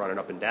threes, you're running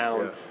up and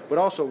down, but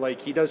also,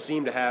 like, he does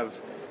seem to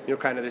have, you know,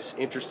 kind of this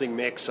interesting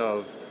mix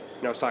of,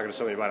 you know, I was talking to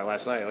somebody about it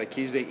last night. Like,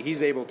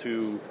 he's able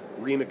to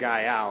ream a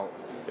guy out.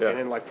 Yeah. And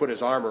then, like, put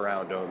his arm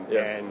around him,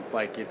 and,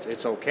 like,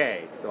 it's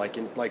okay. Like,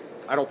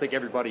 I don't think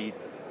everybody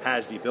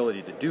has the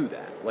ability to do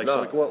that. Like, No.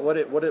 so like what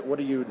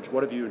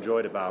have you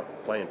enjoyed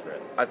about playing for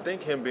him? I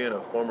think him being a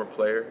former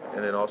player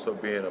and then also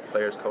being a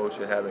player's coach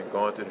and having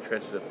gone through the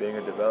trenches of being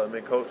a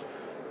development coach,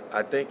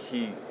 I think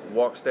he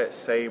walks that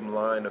same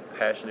line of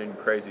passionate and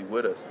crazy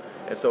with us.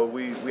 And so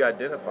we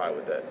identify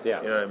with that.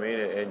 Yeah. You know what I mean?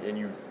 And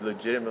you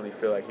legitimately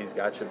feel like he's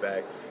got your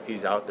back.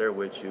 He's out there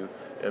with you. You know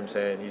what I'm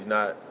saying? He's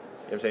not, you know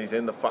what I'm saying? He's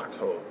in the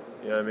foxhole.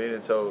 You know what I mean?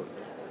 And so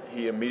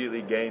he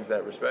immediately gains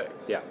that respect.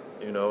 Yeah.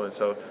 You know, and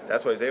so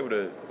that's why he's able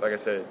to, like I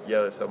said,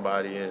 yell at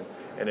somebody and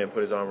then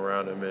put his arm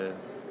around him and,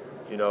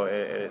 you know,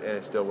 and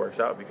it still works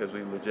out because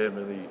we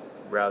legitimately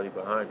rally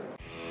behind him.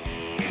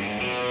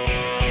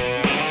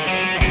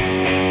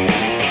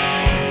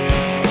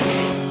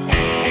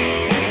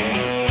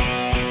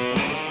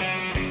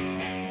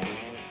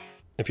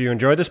 If you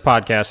enjoyed this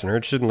podcast and are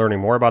interested in learning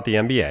more about the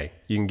NBA,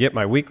 you can get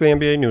my weekly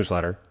NBA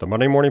newsletter, the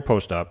Monday Morning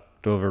Post-Up,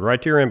 delivered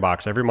right to your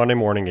inbox every Monday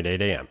morning at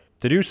 8 a.m.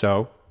 To do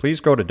so, please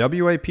go to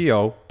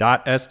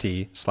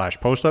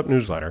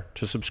wapo.st/postupnewsletter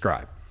to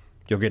subscribe.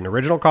 You'll get an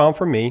original column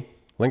from me,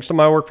 links to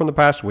my work from the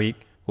past week,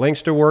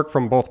 links to work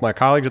from both my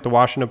colleagues at the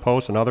Washington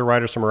Post and other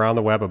writers from around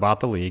the web about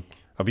the league,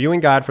 a viewing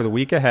guide for the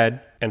week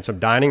ahead, and some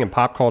dining and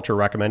pop culture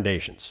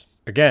recommendations.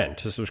 Again,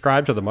 to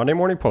subscribe to the Monday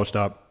Morning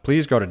Post-Up,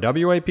 please go to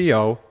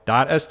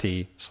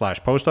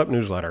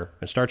wapo.st/postupnewsletter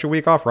and start your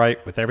week off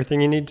right with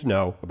everything you need to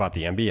know about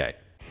the NBA.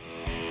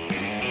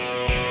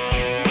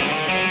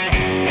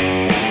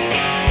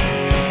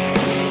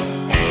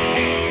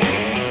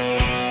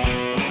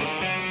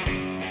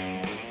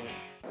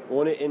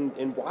 Well,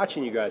 in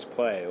watching you guys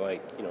play,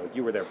 like, you know,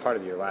 you were there part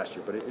of the year last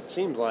year, but it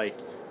seemed like,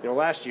 you know,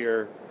 last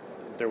year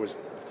there was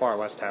far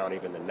less talent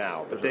even than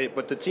now. But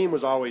the team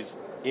was always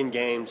in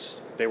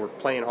games. They were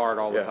playing hard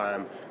all the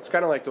time. It's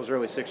kind of like those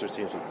early Sixers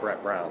teams with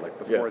Brett Brown, like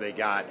before they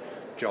got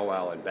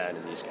Joel and Ben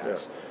and these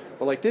guys. Yeah.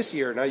 But like this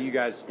year, now you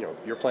guys, you know,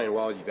 you're playing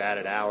well. You've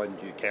added Allen.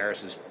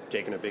 Karras is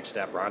taking a big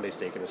step. Ronde's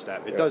taking a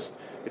step.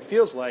 It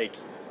feels like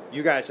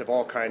you guys have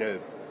all kind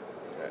of.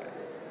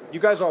 You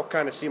guys all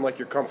kind of seem like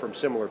you come from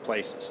similar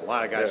places. A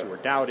lot of guys who were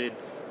doubted.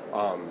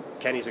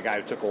 Kenny's a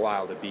guy who took a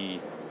while to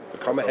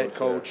become a head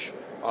coach.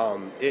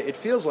 It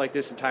feels like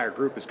this entire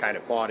group is kind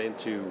of bought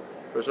into.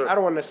 For sure. I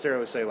don't want to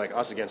necessarily say like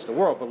us against the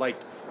world, but like,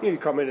 you know, you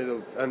come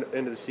into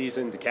the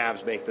season, the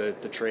Cavs make the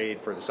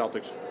trade for the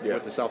Celtics.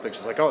 With the Celtics,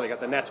 it's like, oh, they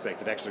got the Nets pick.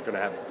 The Nets are going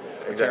to have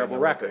a terrible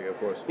record, of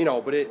course. You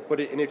know, but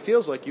it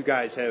feels like you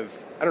guys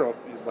have, I don't know,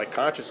 like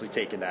consciously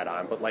taken that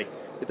on, but like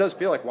it does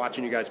feel like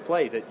watching you guys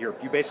play that you've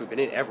basically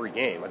been in every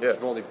game. I think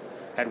you've only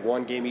had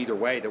one game either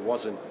way that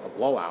wasn't a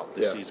blowout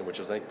this season, which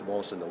is I think the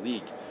most in the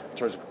league in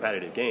terms of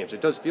competitive games. It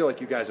does feel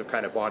like you guys have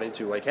kind of bought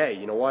into like, hey,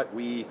 you know what,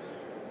 we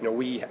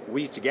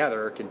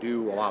together can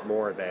do a lot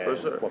more than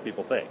what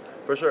people think.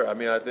 For sure. I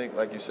mean, I think,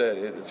 like you said,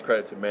 it's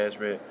credit to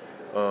management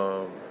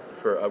for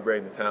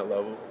upgrading the talent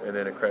level, and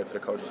then a credit to the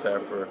coaching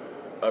staff for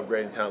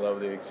upgrading the talent level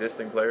of the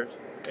existing players,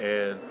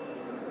 and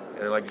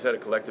like you said, a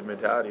collective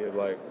mentality of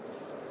like,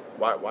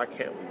 why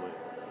can't we win? You know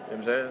what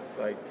I'm saying?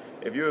 Like,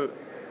 if you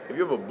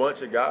have a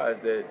bunch of guys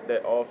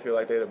that all feel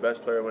like they're the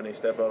best player when they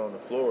step out on the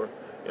floor, you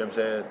know what I'm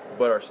saying,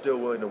 but are still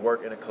willing to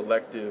work in a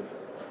collective, you know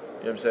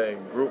what I'm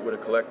saying, group with a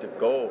collective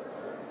goal,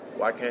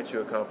 why can't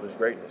you accomplish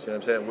greatness? You know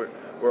what I'm saying?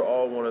 We're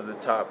all one of the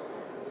top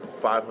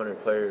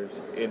 500 players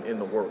in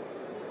the world.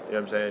 You know what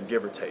I'm saying?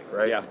 Give or take,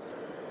 right? Yeah.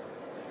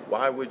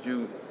 Why would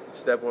you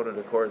step onto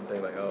the court and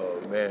think like,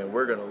 oh, man,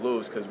 we're going to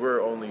lose because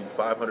we're only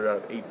 500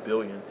 out of 8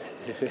 billion?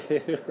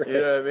 Right. You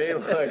know what I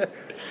mean? Like,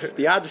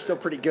 the odds are still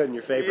pretty good in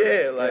your favor.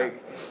 Yeah, like,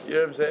 you know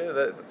what I'm saying?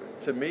 That,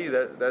 to me,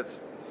 that's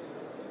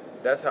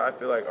how I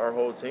feel like our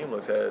whole team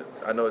looks at it.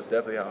 I know it's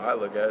definitely how I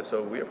look at it.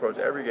 So we approach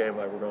every game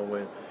like we're going to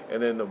win.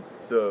 And then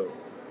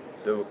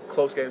the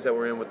close games that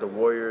we're in with the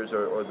Warriors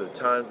or the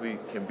times we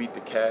can beat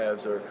the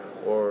Cavs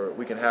or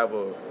we can have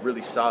a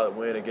really solid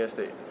win against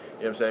it, you know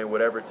what I'm saying,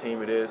 whatever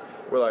team it is,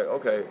 we're like,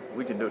 okay,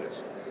 we can do this.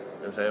 You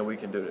know what I'm saying? We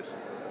can do this. You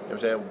know what I'm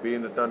saying?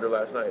 Beating the Thunder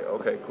last night,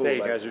 okay, cool. Hey,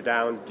 you guys are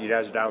down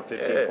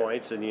 15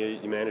 points and you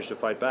managed to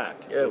fight back.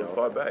 Yeah, we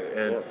fought back.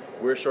 And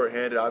we're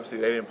shorthanded. Obviously,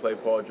 they didn't play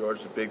Paul George.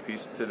 It's a big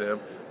piece to them.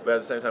 But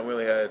at the same time, we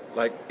only had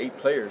like 8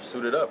 players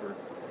suited up or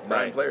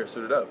 9 players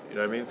suited up. You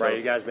know what I mean? So,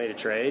 you guys made a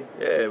trade.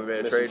 Yeah, we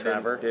made a trade.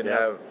 Trevor. Didn't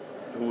have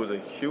who was a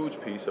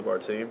huge piece of our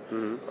team.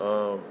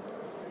 Mm-hmm.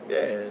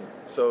 And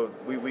so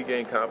we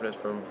gained confidence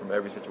from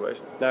every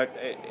situation. Now,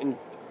 in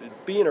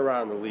being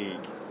around the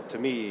league, to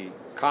me,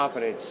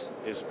 confidence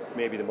is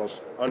maybe the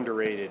most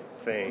underrated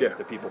thing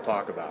that people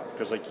talk about.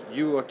 Because, like,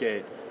 you look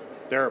at,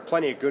 there are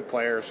plenty of good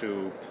players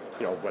who,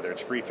 you know, whether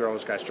it's free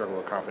throws, guys struggle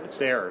with confidence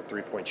there, or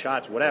 3-point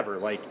shots, whatever.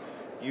 Like,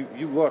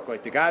 you look,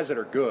 like, the guys that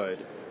are good,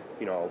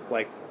 you know,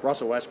 like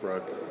Russell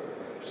Westbrook,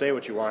 say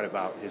what you want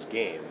about his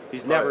game.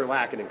 He's never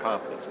lacking in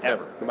confidence,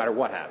 ever, no matter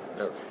what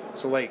happens. Never.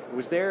 So, like,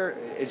 was there,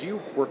 as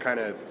you were kind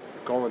of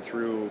going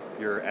through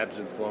your ebbs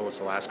and flows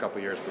the last couple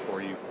of years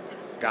before you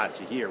got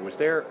to here,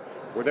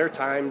 were there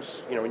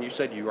times, you know, when you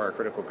said you are a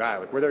critical guy,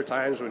 like, were there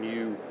times when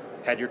you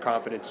had your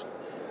confidence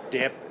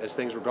dip as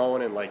things were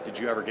going, and, like, did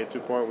you ever get to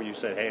a point where you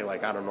said, hey,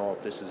 like, I don't know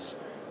if this is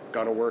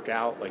going to work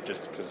out, like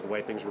just because of the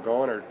way things were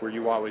going, or were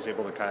you always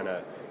able to kind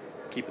of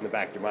keep in the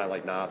back of your mind,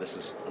 like, nah, I'm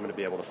going to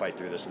be able to fight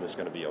through this and this is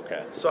going to be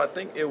okay? So I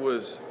think it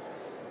was,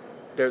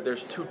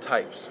 there's two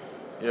types,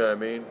 you know what I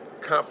mean?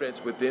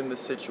 Confidence within the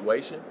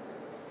situation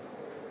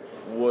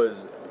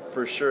was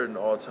for sure an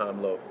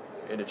all-time low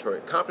in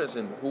Detroit. Confidence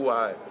in who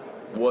I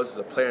was as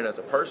a player and as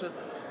a person,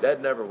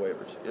 that never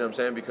wavers, you know what I'm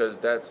saying? Because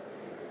that's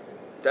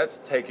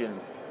taken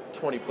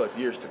 20 plus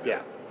years to build.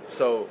 Yeah.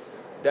 So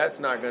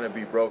that's not going to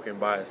be broken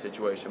by a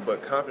situation.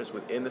 But confidence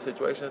within the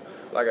situation,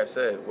 like I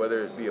said,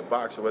 whether it be a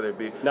box or whether it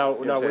be... Now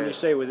when you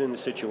say within the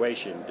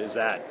situation, is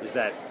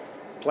that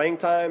playing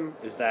time?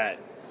 Is that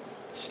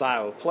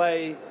style of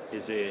play?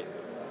 Is it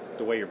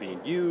the way you're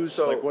being used?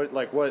 So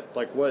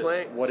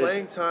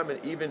playing time,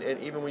 and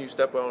even when you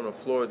step out on the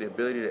floor, the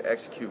ability to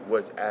execute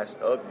what's asked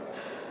of you.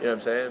 You know what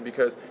I'm saying?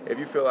 Because if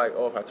you feel like,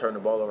 if I turn the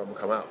ball over, I'm going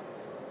to come out.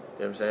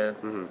 You know what I'm saying?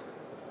 Mm-hmm.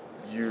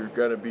 You're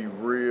going to be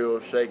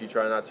real shaky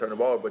trying not to turn the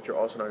ball, but you're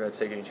also not going to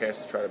take any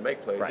chances to try to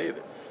make plays either. You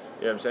know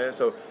what I'm saying?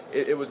 So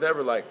it was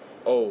never like,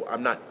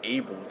 I'm not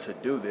able to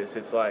do this.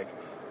 It's like,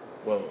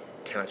 well,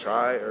 can I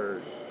try,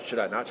 or should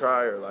I not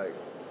try, or like,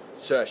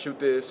 should I shoot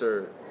this,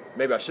 or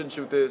maybe I shouldn't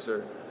shoot this,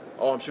 or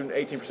I'm shooting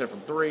 18%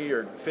 from 3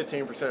 or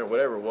 15% or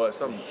whatever it was,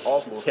 something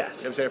awful. Yes. You know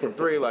what I'm saying? From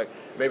 3, like,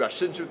 maybe I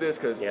shouldn't shoot this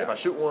because if I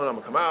shoot one, I'm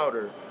going to come out,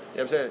 or, you know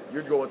what I'm saying?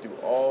 You're going through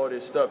all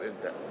this stuff, and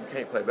you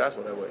can't play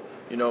basketball that way,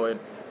 you know, and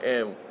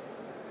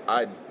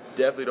I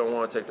definitely don't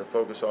want to take the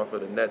focus off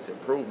of the Nets'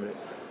 improvement, you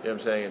know what I'm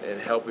saying, and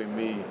helping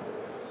me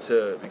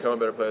to become a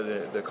better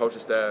player, the coaching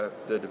staff,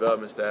 the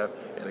development staff,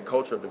 and the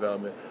culture of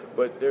development.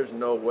 But there's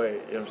no way, you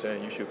know what I'm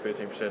saying, you shoot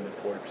 15% and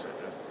 40%.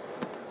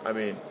 I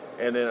mean,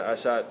 and then I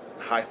shot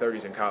high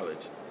 30s in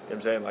college. You know what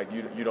I'm saying? Like,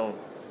 you don't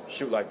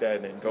shoot like that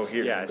and then go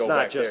here and go back there. It's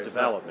not just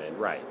development,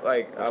 right.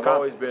 Like, I've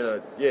always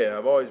been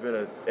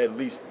a at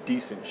least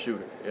decent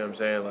shooter. You know what I'm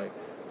saying? Like,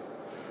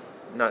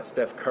 not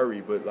Steph Curry,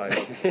 but like,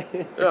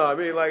 I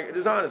mean, like,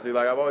 just honestly,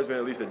 like, I've always been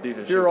at least a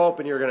decent shooter. If you're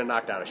open, you're going to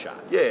knock down a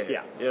shot.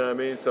 Yeah. You know what I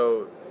mean?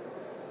 So,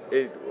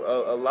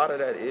 a lot of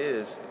that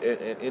is,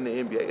 in the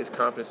NBA, is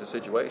confidence in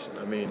situation.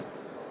 I mean,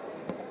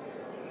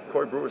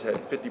 Corey Brewer's had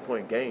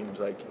 50-point games,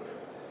 like,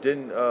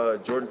 didn't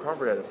Jordan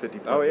Crawford had a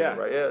 50-point game,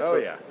 right? Yeah.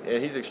 So,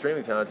 and he's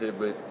extremely talented,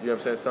 but you know what I'm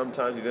saying?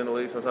 Sometimes he's in the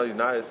league, sometimes he's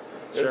not.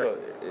 Sure.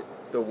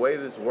 The way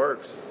this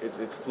works,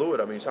 it's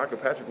fluid. I mean, Shaka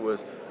Patrick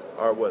was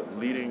our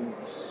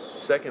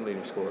second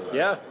leading scorer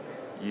last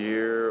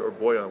year, or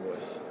Boyan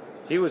was.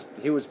 He was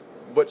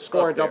but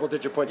scoring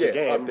double-digit points a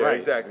game. Up there, right.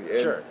 Exactly.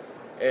 Sure.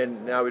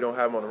 And now we don't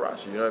have him on the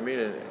roster. You know what I mean?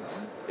 And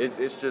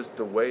it's just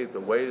the way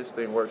this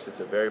thing works. It's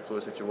a very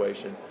fluid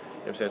situation. You know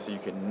what I'm saying? So you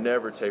can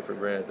never take for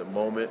granted the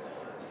moment.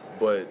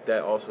 But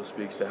that also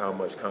speaks to how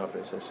much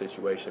confidence and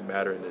situation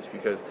matter in this,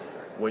 because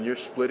when you're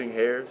splitting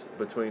hairs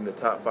between the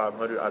top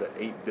 500 out of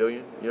 8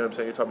 billion, you know what I'm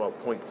saying? You're talking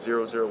about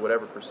 0.00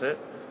 whatever percent.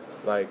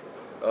 Like,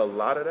 a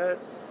lot of that,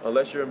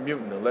 unless you're a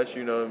mutant, unless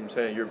you know what I'm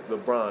saying, you're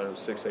LeBron, who's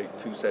 6'8",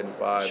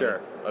 275, sure,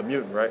 a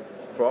mutant, right?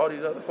 For all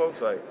these other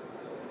folks, like,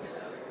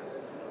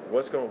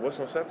 what's going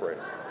to separate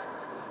them?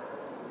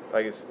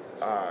 Like,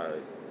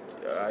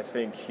 I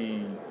think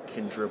he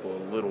can dribble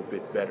a little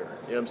bit better. You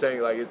know what I'm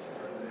saying? Like, it's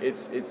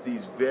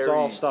these very... It's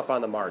all stuff on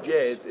the margins.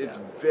 Yeah, it's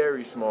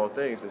very small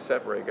things that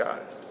separate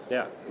guys.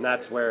 Yeah, and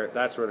that's where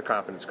the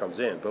confidence comes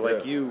in. But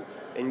like you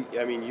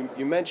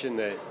mentioned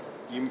that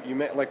you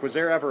meant, like, was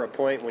there ever a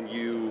point when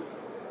you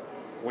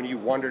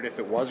wondered if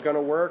it was going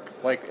to work,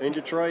 like in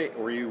Detroit?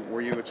 Were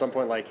you at some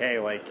point like, hey,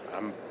 like,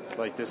 I'm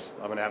like this,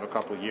 I'm going to have a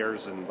couple of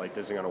years and like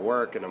this isn't going to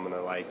work and I'm going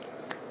to like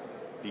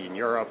be in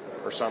Europe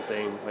or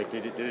something? Like,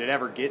 did it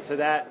ever get to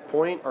that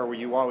point, or were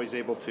you always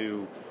able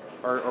to?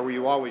 Or were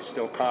you always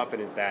still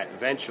confident that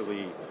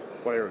eventually,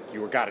 whether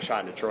you got a shot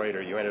in Detroit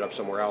or you ended up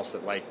somewhere else,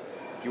 that like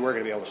you were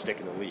going to be able to stick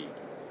in the league?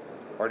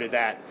 Or did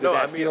that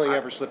feeling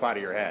ever slip out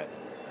of your head?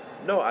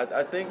 No,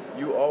 I think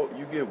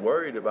you get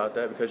worried about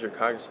that because you're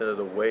cognizant of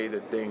the way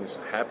that things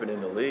happen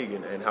in the league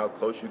and how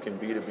close you can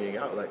be to being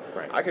out. Like,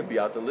 I could be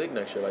out the league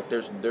next year. Like,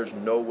 there's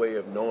no way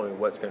of knowing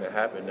what's going to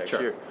happen next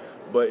year.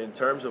 But in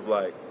terms of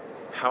like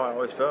how I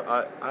always felt,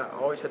 I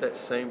always had that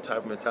same type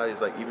of mentality.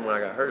 It's like, even when I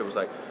got hurt, it was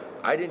like,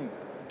 I didn't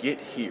get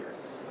here.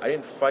 I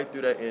didn't fight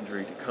through that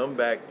injury to come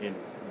back in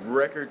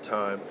record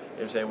time. You know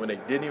what I'm saying? When they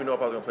didn't even know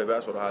if I was going to play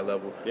basketball at a high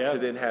level,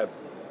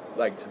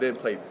 to then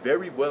play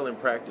very well in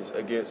practice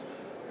against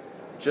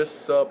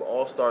just sub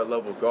all-star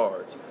level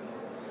guards,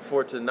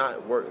 for it to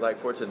not work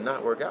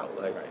out.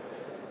 Like,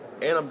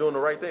 and I'm doing the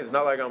right things. It's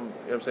not like I'm, you know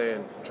what I'm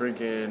saying,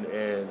 drinking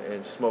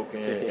and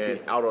smoking and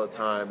out all the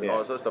time and all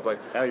this other stuff. Like,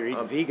 hell, you're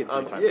eating vegan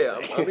three times.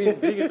 Yeah, I'm eating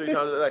vegan 3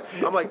 times.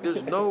 Like, I'm like,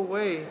 there's no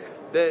way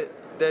that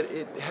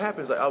it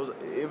happens. Like,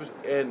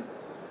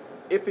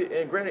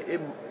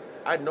 granted,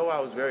 I know I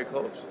was very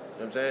close. You know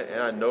what I'm saying?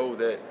 And I know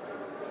that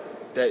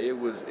it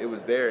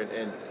was there.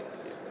 And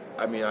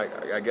I mean,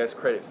 I guess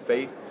credit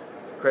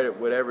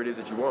whatever it is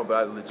that you want, but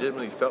I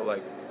legitimately felt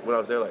like when I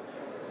was there, like,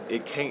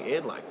 it can't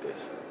end like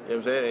this. You know what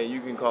I'm saying? And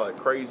you can call it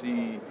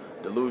crazy,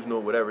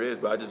 delusional, whatever it is,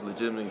 but I just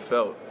legitimately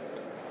felt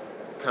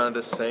kind of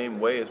the same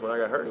way as when I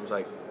got hurt. It was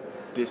like,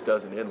 this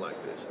doesn't end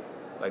like this.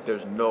 Like,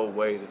 there's no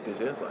way that this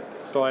ends like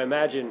this. So I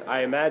imagine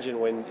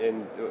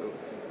when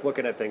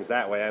looking at things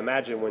that way, I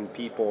imagine when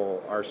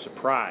people are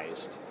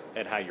surprised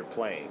at how you're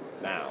playing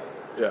now.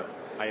 Yeah.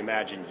 I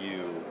imagine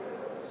you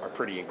are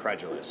pretty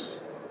incredulous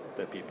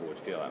that people would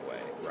feel that way,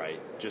 right?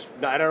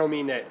 I don't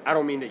mean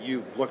that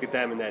you look at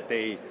them and that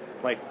they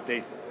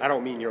I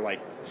don't mean you're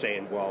like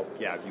saying, well,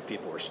 yeah, you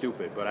people are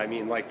stupid, but I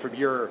mean like from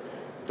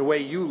the way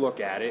you look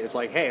at it, it's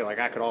like, hey, like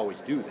I could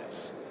always do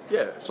this.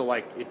 Yeah. So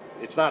like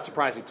it's not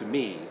surprising to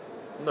me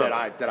No.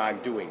 that I'm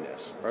doing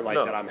this or like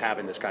No. that I'm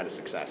having this kind of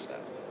success now.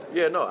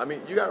 Yeah, no, I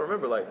mean, you got to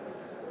remember, like,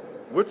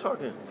 we're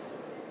talking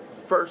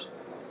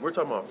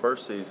about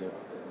first season,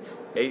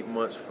 8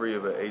 months free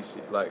of an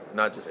ACL, like,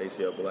 not just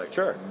ACL, but, like,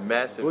 Sure.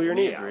 massive Blew your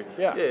knee injury.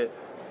 out. Yeah.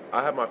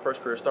 I had my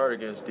first career start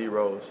against D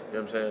Rose, you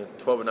know what I'm saying?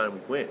 12-9 we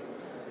win.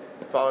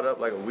 Followed up,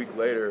 like, a week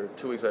later,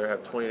 2 weeks later,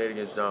 have 28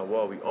 against John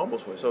Wall. We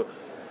almost win. So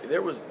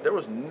there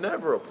was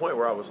never a point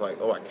where I was like,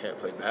 oh, I can't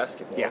play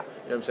basketball. Yeah. You know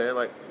what I'm saying?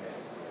 Like,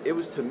 it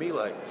was to me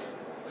like,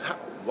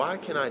 why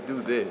can I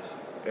do this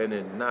and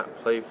then not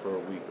play for a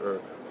week? Or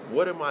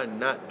what am I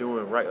not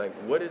doing right? Like,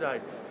 what did I, you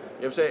know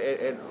what I'm saying?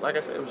 And like I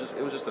said, it was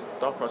just a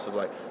thought process of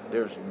like,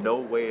 there's no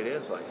way it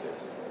ends like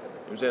this. You know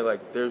what I'm saying?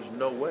 Like, there's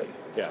no way.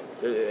 Yeah.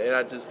 And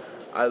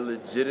I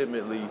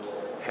legitimately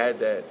had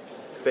that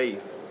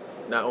faith,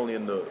 not only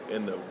in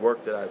the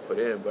work that I put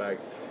in, but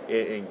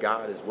in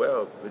God as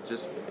well. But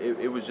just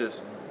it was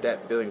just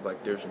that feeling of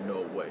like, there's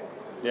no way.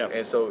 Yeah.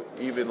 And so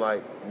even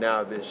like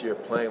now this year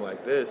playing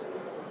like this,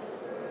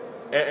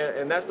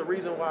 and that's the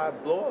reason why I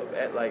blow up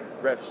at like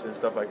refs and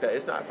stuff like that.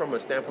 It's not from a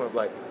standpoint of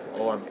like,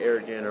 oh, I'm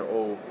arrogant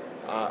or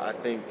I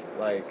think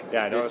like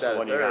Yeah, I noticed the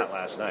one you third. got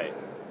last night.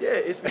 Yeah,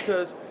 it's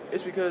because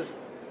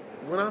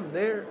when I'm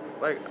there,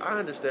 like I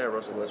understand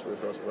Russell Westbrook.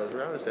 I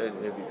understand he's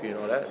an MVP and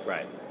all that.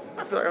 Right.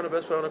 I feel like I'm the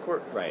best player on the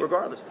court, Right.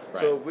 regardless. Right.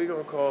 So if we're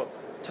gonna call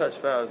touch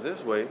fouls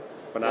this way,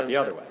 But not the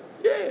other way.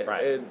 Yeah,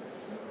 Right. And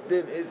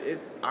then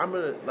I'm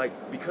gonna like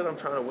because I'm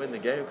trying to win the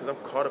game because I'm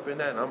caught up in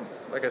that, and I'm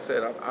like I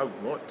said, I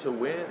want to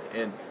win,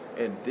 and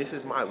this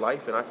is my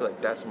life, and I feel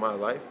like that's my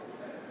life.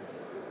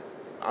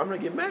 I'm gonna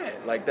get mad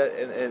like that,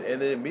 and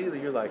then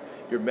immediately you're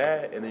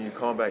mad, and then you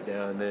calm back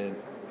down, and then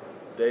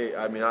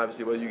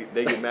obviously whether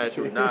they get mad at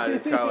you or not,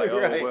 it's kind of like, oh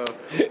Right.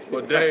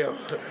 well damn,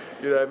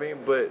 you know what I mean?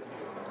 But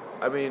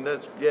I mean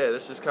that's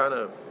just kind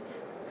of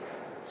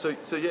so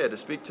yeah. To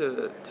speak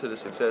to the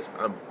success,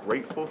 I'm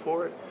grateful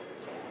for it,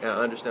 and I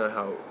understand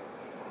how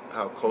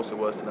close it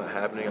was to not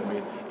happening. I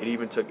mean, it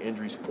even took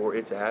injuries for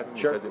it to happen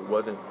Sure. because it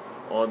wasn't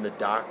on the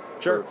dock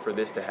Sure. for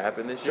this to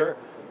happen this Sure. year.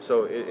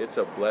 So it's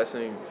a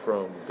blessing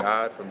from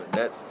God, from the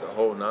Nets, the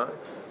whole nine.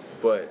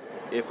 But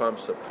if I'm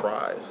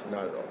surprised,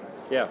 not at all.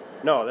 Yeah,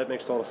 no, that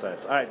makes total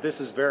sense. All right,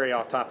 this is very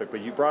off topic, but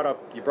you brought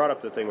up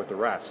the thing with the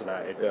refs, and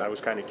I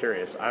was kind of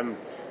curious.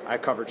 I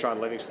covered Sean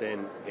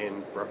Livingston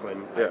in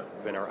Brooklyn. Yeah.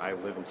 I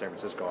live in San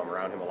Francisco. I'm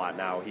around him a lot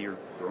now. He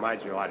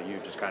reminds me a lot of you,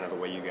 just kind of the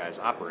way you guys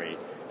operate.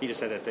 He just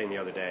said that thing the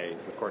other day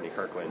with Courtney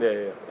Kirkland.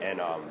 Yeah. And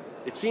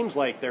it seems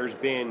like there's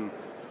been,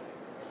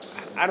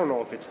 I don't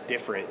know if it's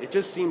different. It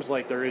just seems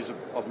like there is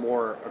a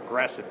more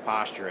aggressive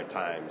posture at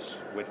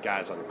times with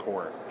guys on the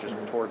court, just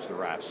towards the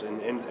refs,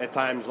 and at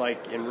times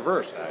like in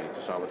reverse. I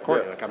saw with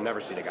Courtney. Yeah. Like I've never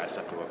seen a guy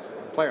step to a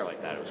player like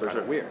that. It was For kind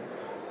of sure. weird.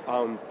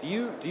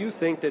 Do you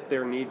think that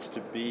there needs to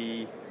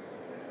be?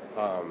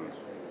 I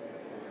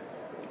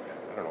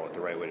don't know what the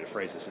right way to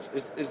phrase this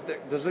is.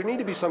 Does there need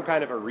to be some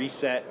kind of a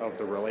reset of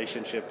the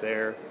relationship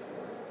there?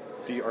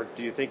 Do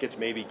you think it's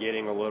maybe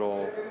getting a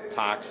little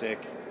toxic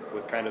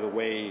with kind of the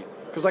way?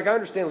 Because like I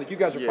understand, like you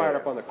guys are fired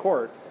up on the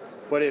court,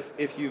 but if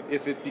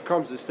it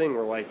becomes this thing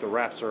where like the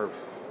refs are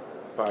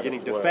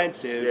getting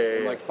defensive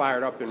and like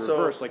fired up in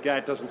reverse, like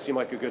that doesn't seem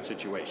like a good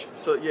situation.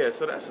 So that's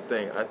the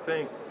thing. I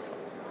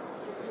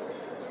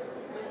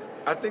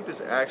think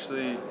this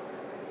actually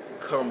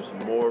comes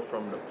more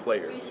from the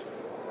players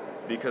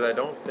because I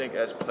don't think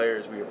as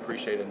players we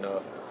appreciate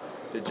enough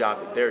the job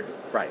that they're doing.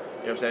 Right. You know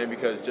what I'm saying?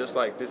 Because just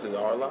like this is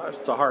our lives,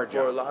 It's a hard for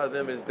job. a lot of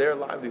them it's their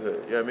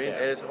livelihood. You know what I mean? Yeah.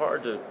 And it's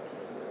hard to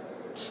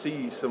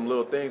see some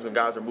little things when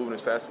guys are moving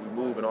as fast as we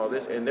move and all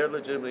this, and they're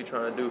legitimately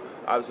trying to do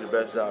obviously the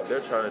best job they're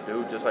trying to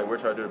do, just like we're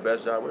trying to do the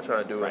best job we're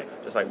trying to do. Right.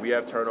 Just like we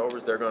have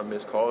turnovers, they're going to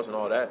miss calls and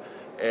all that.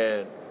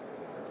 And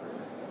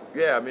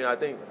yeah, I mean, I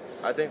think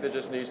there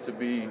just needs to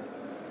be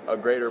a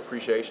greater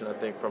appreciation, I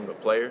think, from the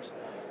players.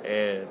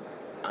 And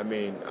I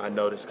mean, I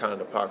know this is kind of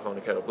the pot on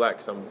the kettle black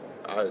because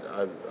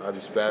I be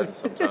spazzing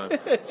sometimes.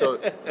 So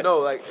no,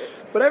 like,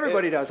 But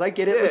everybody does. I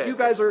get it. Like Yeah.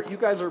 you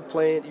guys are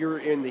playing. You're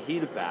in the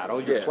heat of battle.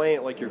 You're Yeah.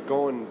 playing like you're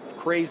going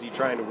crazy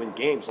trying to win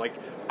games. Like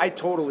I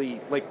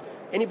totally like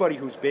anybody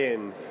who's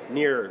been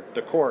near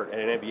the court at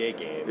an NBA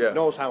game Yeah.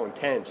 knows how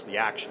intense the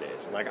action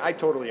is. And like I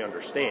totally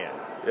understand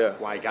Yeah.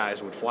 why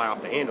guys would fly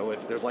off the handle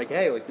if there's like,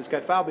 hey, like this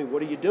guy fouled me.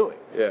 What are you doing?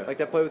 Yeah. Like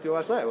that play with you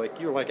last night. Like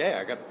you were like, hey,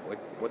 I got like,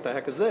 what the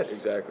heck is this?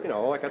 Exactly. You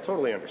know, like I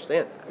totally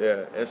understand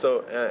that. Yeah, and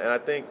so and I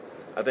think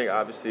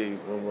obviously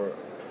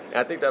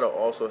I think that'll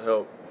also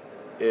help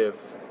if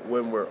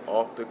when we're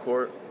off the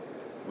court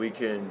we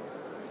can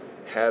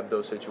have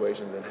those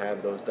situations and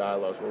have those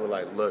dialogues where we're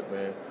like, look,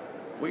 man,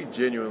 we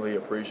genuinely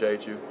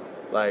appreciate you.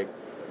 Like,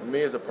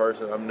 me as a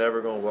person, I'm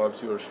never going to walk up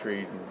to you on the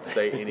street and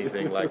say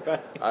anything. Like,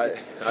 right.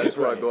 I just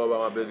want to go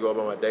about my business, go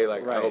about my day.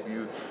 Like, Right. I hope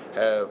you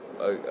have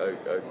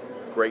a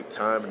great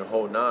time and the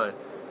whole nine.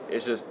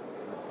 It's just,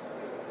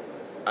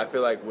 I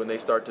feel like when they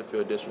start to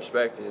feel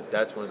disrespected,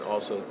 that's when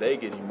also they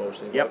get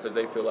emotional. Yep. Because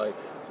they feel like,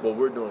 well,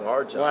 we're doing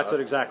our job. Well, that's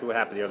exactly what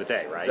happened the other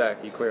day, right?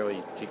 Exactly.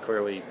 He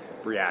clearly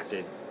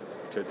reacted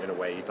to in a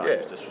way he thought he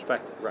was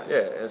disrespected. Right.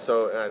 Yeah, and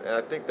so and I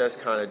think that's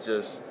kind of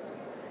just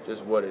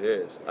what it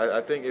is.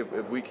 I think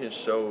if we can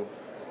show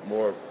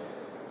more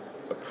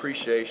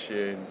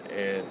appreciation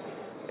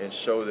and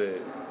show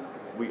that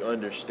we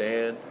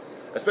understand,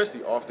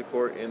 especially off the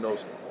court in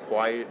those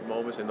quiet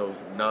moments, in those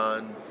you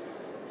know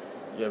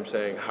what I'm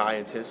saying, high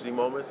intensity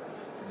moments,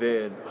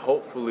 then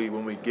hopefully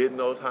when we get in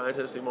those high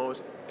intensity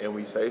moments and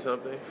we say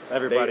something,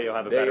 everybody will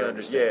have a better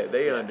understanding. Yeah,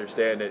 they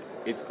understand that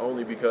it's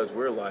only because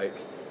we're like,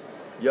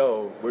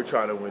 yo, we're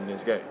trying to win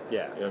this game.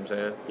 Yeah. You know what I'm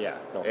saying? Yeah.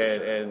 No, for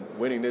and sure. and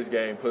winning this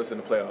game puts us in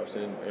the playoffs,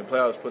 and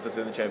playoffs puts us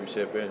in the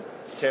championship, and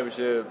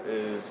championship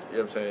is, you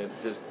know what I'm saying,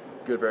 just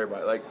good for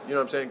everybody. Like, you know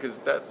what I'm saying? Because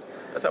that's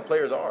how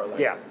players are. Like,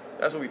 yeah.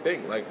 That's what we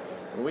think. Like,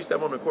 when we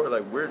step on the court,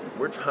 like,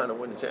 we're trying to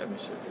win the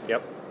championship.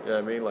 Yep. You know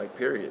what I mean? Like,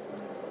 period.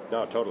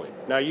 No, totally.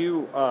 Now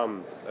you,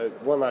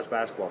 one last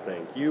basketball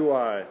thing. You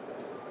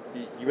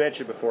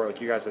mentioned before,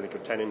 like, you guys I think are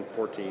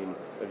 10-14.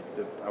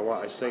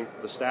 I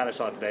think the stat I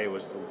saw today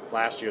was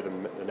last year the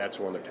Nets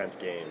won their 10th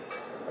game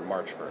on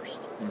March 1st.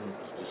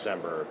 Mm-hmm. It's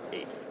December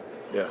 8th.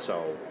 Yeah.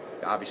 So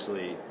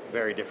obviously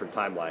very different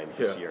timeline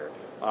this year.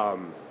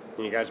 And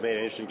you guys made an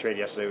interesting trade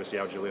yesterday. We'll see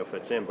how Jaleel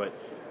fits in. But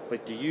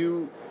like, do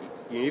you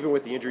even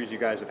with the injuries you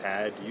guys have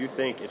had, do you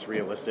think it's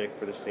realistic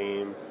for this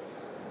team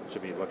to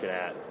be looking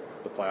at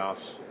the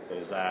playoffs?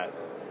 Is that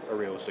a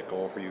realistic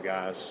goal for you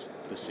guys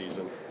this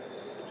season?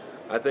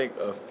 I think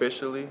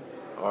officially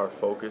our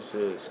focus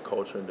is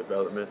culture and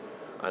development.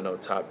 I know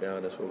top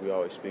down, that's what we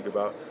always speak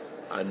about.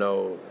 I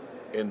know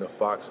in the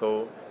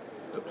foxhole,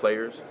 the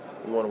players,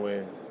 we want to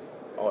win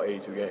all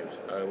 82 games.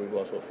 We've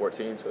lost,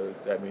 14, so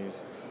that means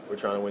we're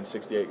trying to win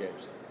 68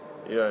 games.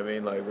 You know what I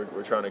mean? Like,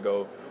 we're trying to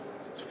go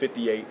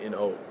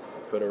 58-0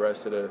 for the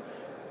rest of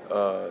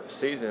the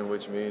season,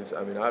 which means,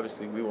 I mean,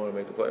 obviously we want to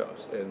make the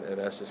playoffs, and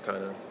that's just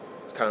kind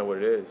of what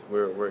it is.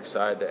 We're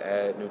excited to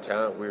add new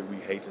talent. We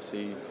hate to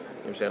see, you know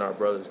what I'm saying, our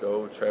brothers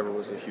go. Trevor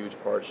was a huge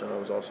part. Sean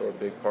was also a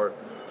big part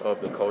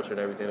of the culture and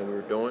everything that we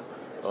were doing.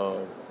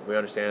 We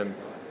understand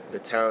the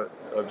talent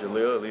of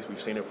Jaleel. At least we've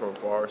seen it from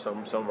afar.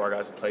 Some of our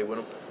guys have played with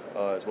him,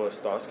 as well as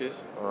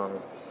Stauskas.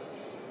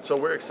 So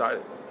we're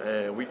excited,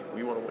 and we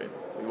want to win.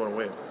 We want to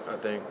win. I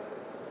think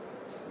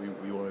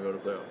we want to go to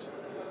the playoffs.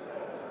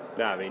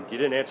 No, I mean, you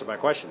didn't answer my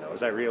question, though. Is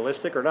that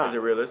realistic or not? Is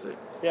it realistic?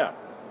 Yeah.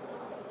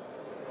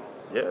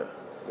 Yeah.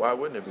 Why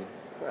wouldn't it be?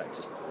 I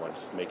just wanted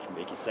to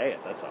make you say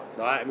it, that's all.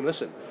 No, I mean,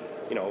 listen,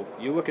 you know,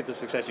 you look at the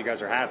success you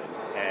guys are having,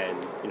 and,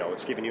 you know,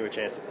 it's giving you a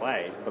chance to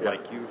play, but,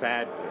 like, you've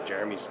had,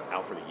 Jeremy's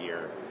out for the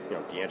year,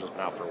 D'Angelo's been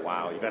out for a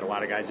while, you've had a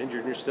lot of guys injured,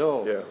 and you're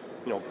still,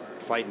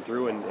 fighting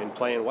through and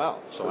playing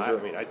well. So, sure.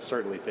 I mean, I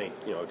certainly think,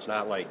 it's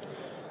not like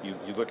you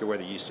look at where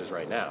the East is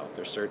right now.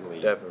 There's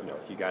certainly, Definitely.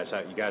 you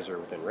guys are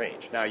within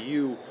range. Now,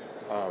 your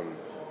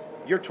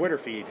Twitter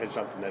feed has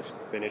something that's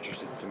been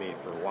interesting to me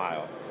for a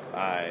while.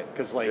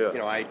 Because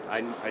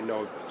I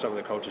know some of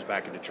the coaches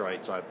back in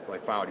Detroit, so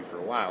I've followed you for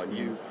a while,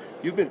 and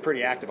you've been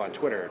pretty active on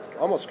Twitter,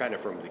 almost kind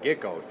of from the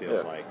get-go, it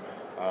feels like.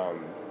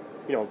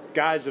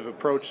 Guys have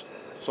approached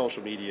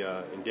social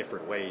media in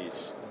different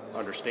ways,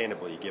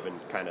 understandably, given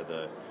kind of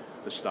the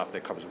stuff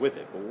that comes with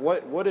it.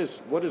 But what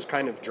is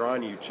kind of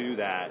drawn you to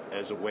that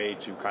as a way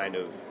to kind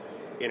of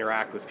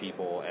interact with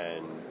people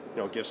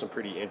and give some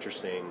pretty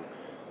interesting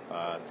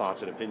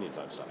thoughts and opinions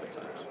on stuff at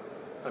times?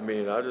 I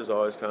mean, I just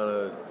always kind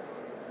of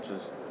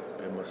just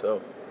be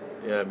myself.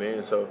 You know what I mean?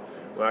 And so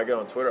when I get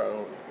on Twitter, I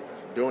don't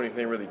do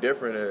anything really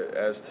different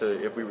as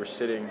to if we were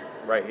sitting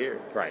right here.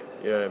 Right.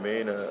 You know what I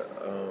mean?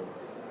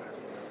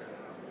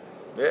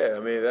 Yeah, I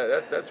mean,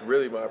 that's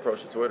really my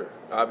approach to Twitter.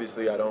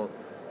 Obviously, I don't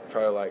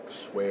try to, like,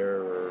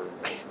 swear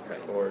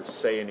or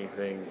say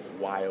anything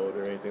wild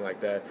or anything like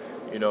that.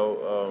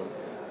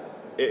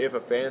 If a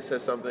fan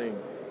says something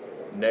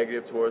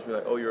negative towards me,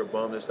 like, oh, you're a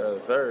bum, this, that, or the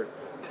third,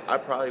 I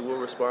probably will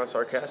respond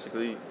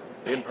sarcastically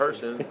in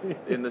person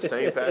in the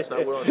same fashion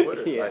I would on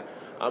Twitter. Yeah. Like,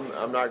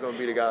 I'm not going to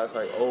be the guy that's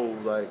like, oh,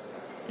 like,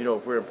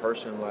 if we're in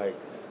person, like,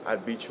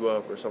 I'd beat you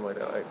up or something like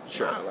that. Like,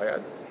 sure. Nah,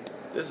 like,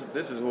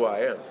 this is who I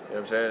am. You know what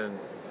I'm saying?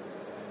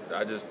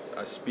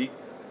 I speak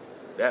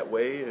that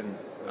way and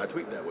I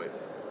tweet that way.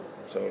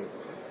 So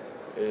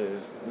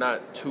it's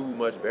not too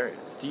much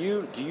variance. Do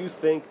you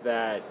think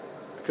that,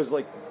 because,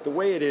 like, the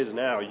way it is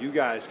now, you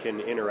guys can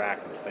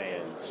interact with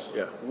fans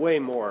way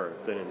more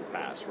than in the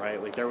past,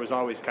 right? Like, there was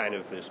always kind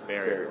of this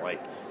barrier.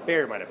 Like,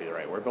 barrier might not be the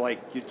right word, but, like,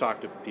 you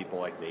talk to people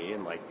like me,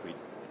 and, like, we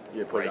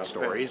write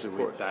stories, and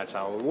that's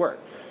how it would work.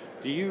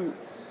 Do you,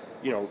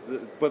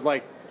 but,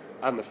 like,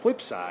 on the flip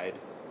side,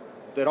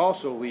 that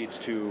also leads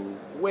to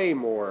way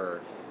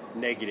more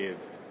negative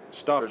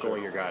stuff For sure.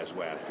 going your guys'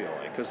 way, I feel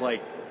like. Because,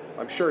 like,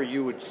 I'm sure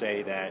you would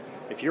say that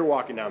if you're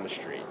walking down the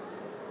street,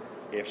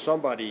 if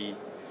somebody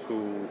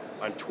who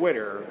on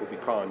Twitter would be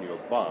calling you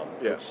a bum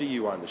Yeah. would see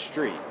you on the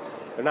street,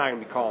 they're not going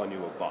to be calling you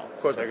a bum.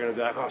 Of course they're not. going to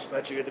be like, "Oh,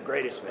 Spencer, you're the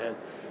greatest, man."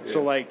 Yeah.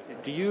 So,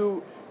 like, do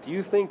you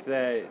think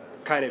that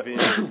kind of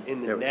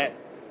in the Yeah. net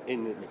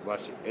in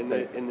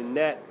the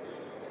net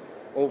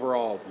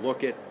overall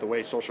look at the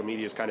way social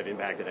media has kind of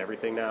impacted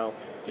everything now?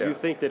 Do Yeah. you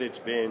think that it's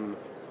been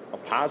a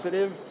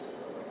positive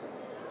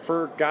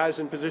for guys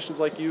in positions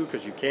like you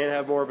because you can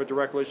have more of a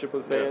direct relationship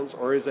with fans,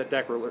 or is that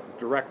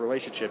direct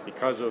relationship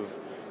because of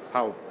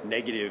how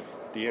negative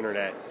the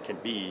internet can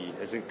be?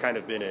 Has it kind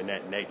of been a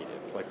net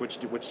negative? Like, which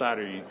side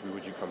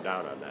would you come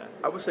down on that?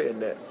 I would say a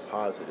net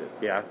positive.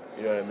 Yeah.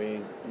 You know what I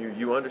mean?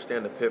 You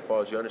understand the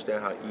pitfalls. You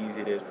understand how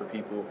easy it is for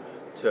people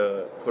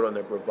to put on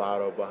their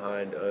bravado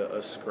behind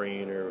a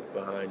screen or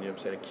behind, you know what I'm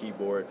saying, a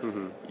keyboard.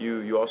 Mm-hmm.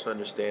 You also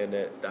understand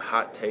that the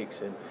hot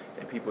takes and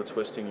people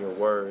twisting your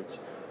words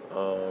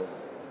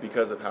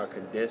because of how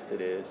condensed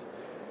it is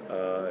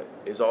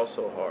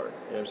also hard. You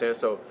know what I'm saying?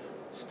 So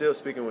still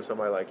speaking with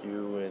somebody like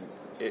you, and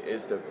it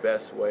is the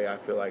best way, I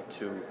feel like,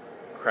 to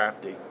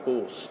craft a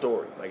full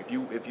story. Like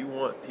if you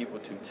want people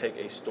to take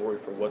a story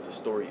for what the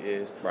story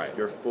is, Right.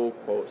 your full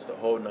quotes, the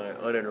whole nine,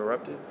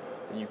 uninterrupted,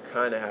 then you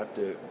kind of have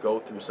to go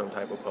through some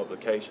type of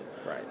publication.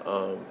 Right.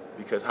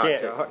 Because hot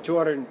take,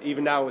 200,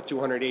 even now with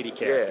 280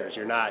 characters,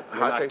 you're not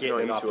hot takes getting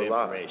don't enough eat you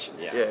alive. information.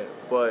 Yeah,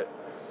 but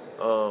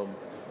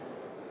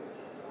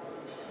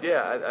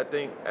I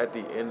think at the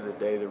end of the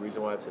day, the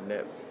reason why it's a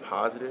net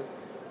positive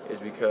is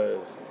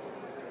because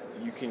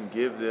you can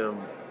give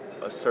them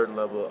a certain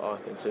level of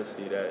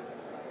authenticity that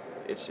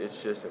it's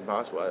just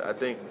impossible. I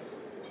think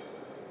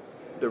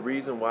the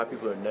reason why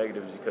people are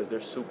negative is because they're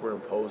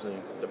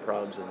superimposing the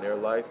problems in their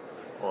life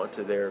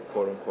onto their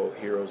quote-unquote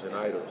heroes and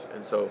idols.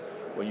 And so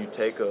when you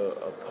take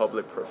a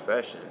public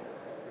profession,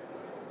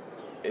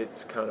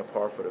 it's kind of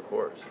par for the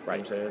course. You know what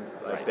I'm saying?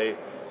 Like Right.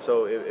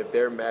 So if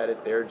they're mad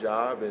at their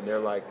job and they're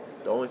like,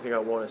 the only thing I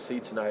want to see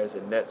tonight is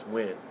a Nets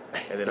win,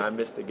 and then I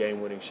missed the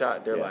game-winning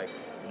shot, they're Yeah. like,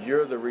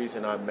 you're the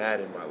reason I'm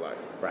mad in my life.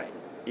 Right.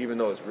 Even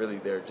though it's really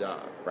their job.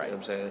 Right. You know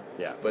what I'm saying?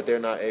 Yeah. But they're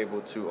not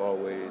able to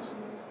always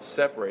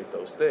separate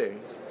those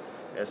things.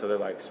 And so they're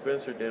like,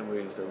 Spencer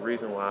Dinwiddie is the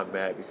reason why I'm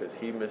mad because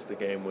he missed the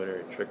game winner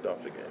and tricked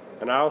off the game.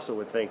 And I also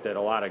would think that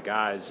a lot of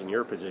guys in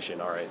your position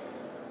aren't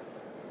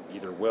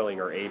either willing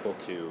or able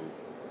to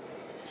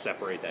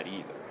separate that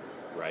either,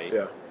 right?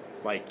 Yeah.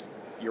 Like,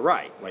 you're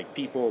right. Like,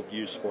 people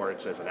use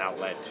sports as an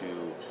outlet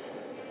to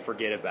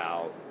forget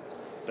about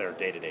their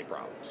day-to-day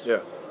problems. Yeah.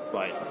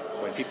 But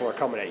when people are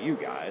coming at you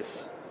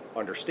guys,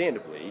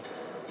 understandably,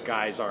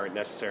 guys aren't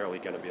necessarily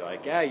going to be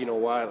like, yeah, you know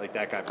what? Like,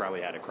 that guy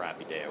probably had a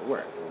crappy day at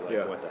work. They're like,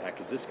 Yeah. what the heck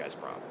is this guy's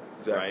problem?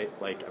 Exactly.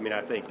 Right? Like, I mean,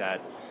 I think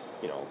that,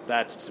 you know,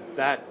 that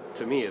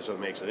to me is what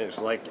makes it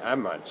interesting. Like,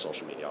 I'm on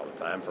social media all the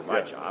time for my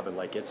Yeah. job, and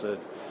like, it's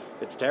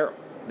terrible.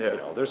 Yeah. You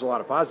know, there's a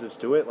lot of positives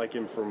to it. Like,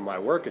 from my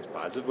work, it's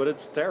positive, but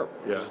it's terrible.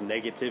 Yeah. There's just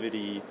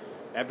negativity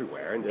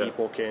everywhere, and Yeah.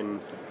 people can,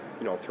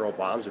 you know, throw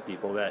bombs at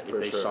people that if For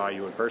they sure. saw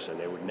you in person,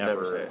 they would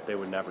Never say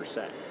it. never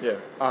say. Yeah.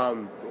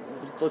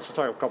 Let's just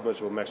talk a couple minutes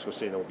about Mexico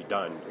City, and then we'll be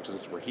done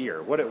since we're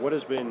here. What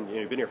has been? You know,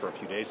 you've been here for a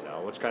few days now.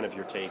 What's kind of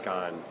your take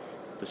on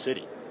the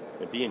city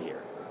and being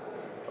here?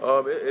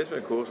 It's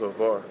been cool so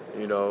far.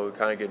 You know,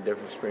 kind of getting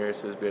different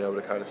experiences, being able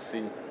to kind of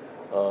see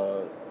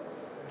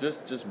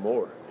just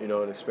more, you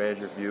know, and expand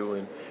your view.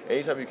 And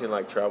anytime you can,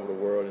 like, travel the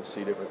world and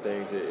see different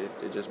things,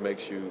 it just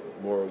makes you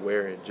more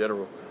aware in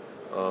general.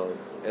 And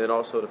then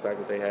also the fact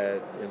that they had, you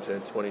know what I'm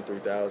saying,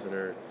 23,000,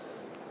 or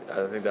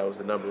I think that was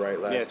the number right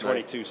last night.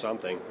 22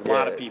 something. A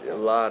lot of people. A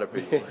lot of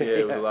people. Yeah,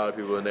 it was Yeah. a lot of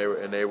people, and they were,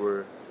 you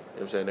know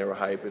what I'm saying, they were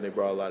hype, and they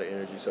brought a lot of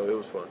energy, so it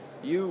was fun.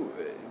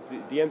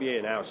 The NBA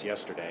announced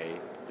yesterday,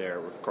 they're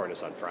recording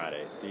this on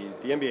Friday,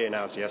 the NBA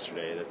announced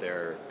yesterday that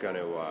they're going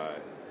to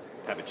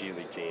have a G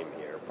League team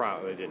here.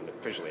 Probably they didn't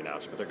officially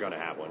announce it, but they're going to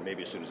have one,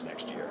 maybe as soon as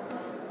next year.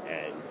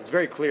 And it's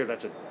very clear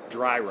that's a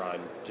dry run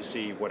to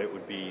see what it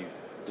would be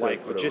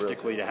like put a real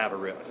logistically to have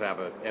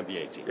an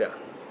NBA team. Yeah.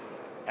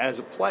 As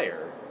a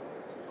player,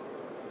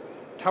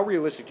 how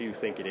realistic do you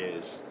think it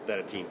is that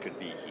a team could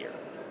be here?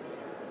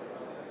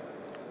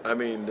 I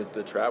mean,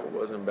 the travel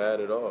wasn't bad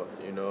at all.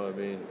 You know, I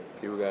mean,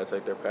 people got to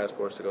take their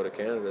passports to go to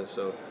Canada.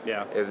 So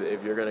Yeah.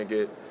 if you're going to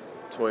get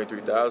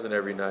 23,000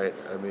 every night,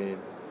 I mean,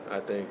 I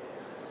think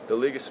the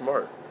league is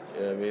smart.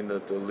 You know what I mean?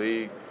 The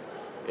league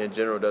in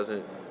general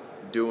doesn't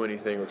do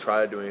anything or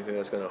try to do anything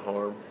that's going to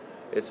harm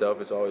itself.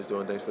 It's always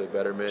doing things for the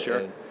betterment.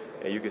 Sure.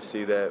 And you can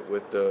see that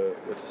with the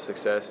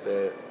success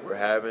that we're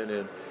having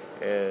and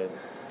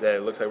that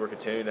it looks like we're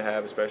continuing to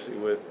have, especially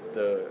with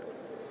the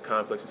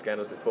conflicts and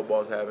scandals that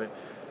football is having.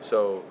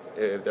 So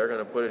if they're going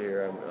to put it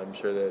here, I'm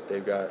sure that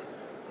they've got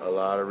a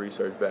lot of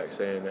research back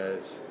saying that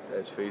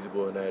it's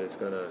feasible and that it's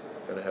going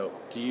to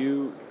help. Do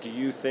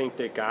you think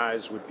that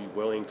guys would be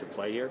willing to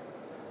play here?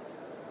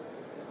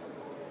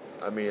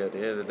 I mean, at the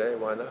end of the day,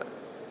 why not?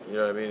 You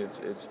know what I mean?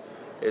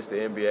 It's the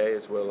NBA.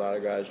 It's what a lot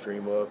of guys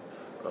dream of.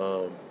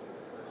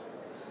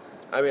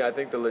 I mean, I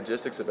think the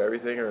logistics of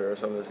everything are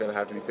something that's going to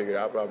have to be figured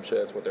out, but I'm sure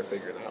that's what they're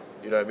figuring out.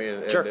 You know what I mean?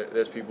 And Sure.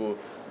 there's people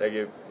that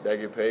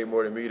get paid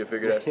more than me to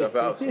figure that stuff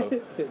out. So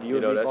you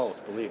and me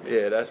both, believe me.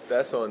 Yeah,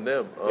 that's on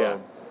them.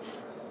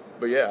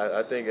 But yeah,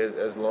 I think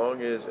as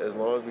long as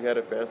we had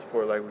a fan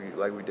support like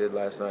we did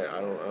last night, I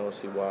don't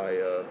see why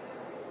it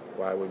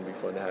wouldn't be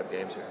fun to have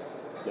games here.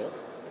 Yeah,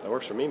 that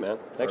works for me, man.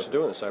 Thanks for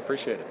doing this. I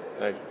appreciate it.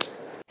 Thank you.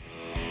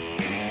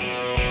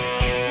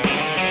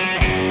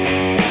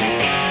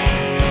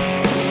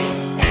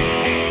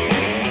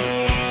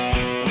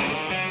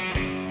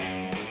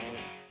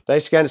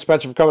 Thanks again to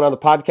Spencer for coming on the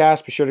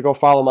podcast. Be sure to go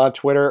follow him on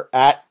Twitter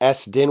at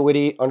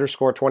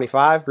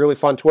 @sdinwiddie_25. Really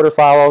fun Twitter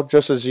follow,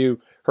 just as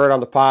you heard on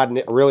the pod.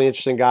 A really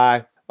interesting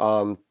guy.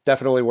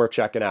 Definitely worth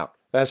checking out.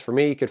 As for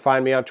me, you can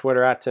find me on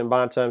Twitter at Tim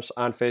Bontemps,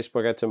 on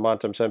Facebook at Tim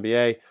Bontemps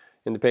NBA,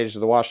 in the pages of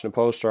the Washington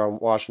Post or on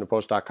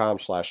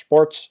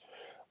WashingtonPost.com/sports.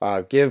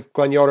 Give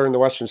Glenn Yoder in the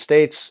Western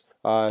States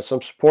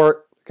some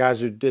support.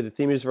 Guys who did the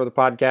theme music for the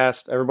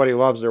podcast. Everybody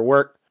loves their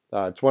work.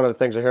 It's one of the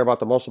things I hear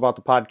about the most about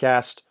the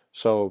podcast.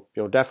 So,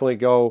 definitely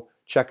go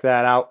check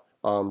that out.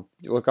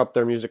 Look up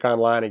their music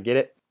online and get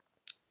it.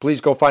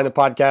 Please go find the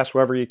podcast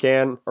wherever you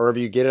can or wherever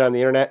you get it on the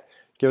internet.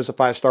 Give us a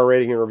 5-star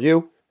rating and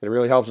review. It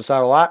really helps us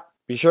out a lot.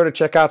 Be sure to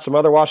check out some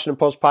other Washington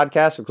Post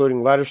podcasts,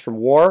 including Letters from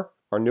War,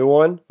 our new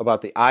one about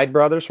the Ide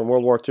brothers from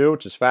World War II,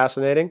 which is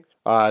fascinating,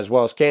 as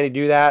well as Can He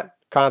Do That,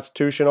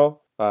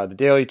 Constitutional, the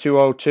Daily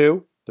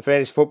 202, the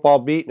Fantasy Football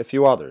Beat, and a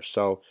few others.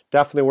 So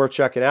definitely worth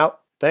checking out.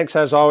 Thanks,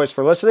 as always,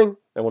 for listening,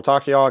 and we'll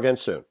talk to you all again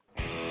soon.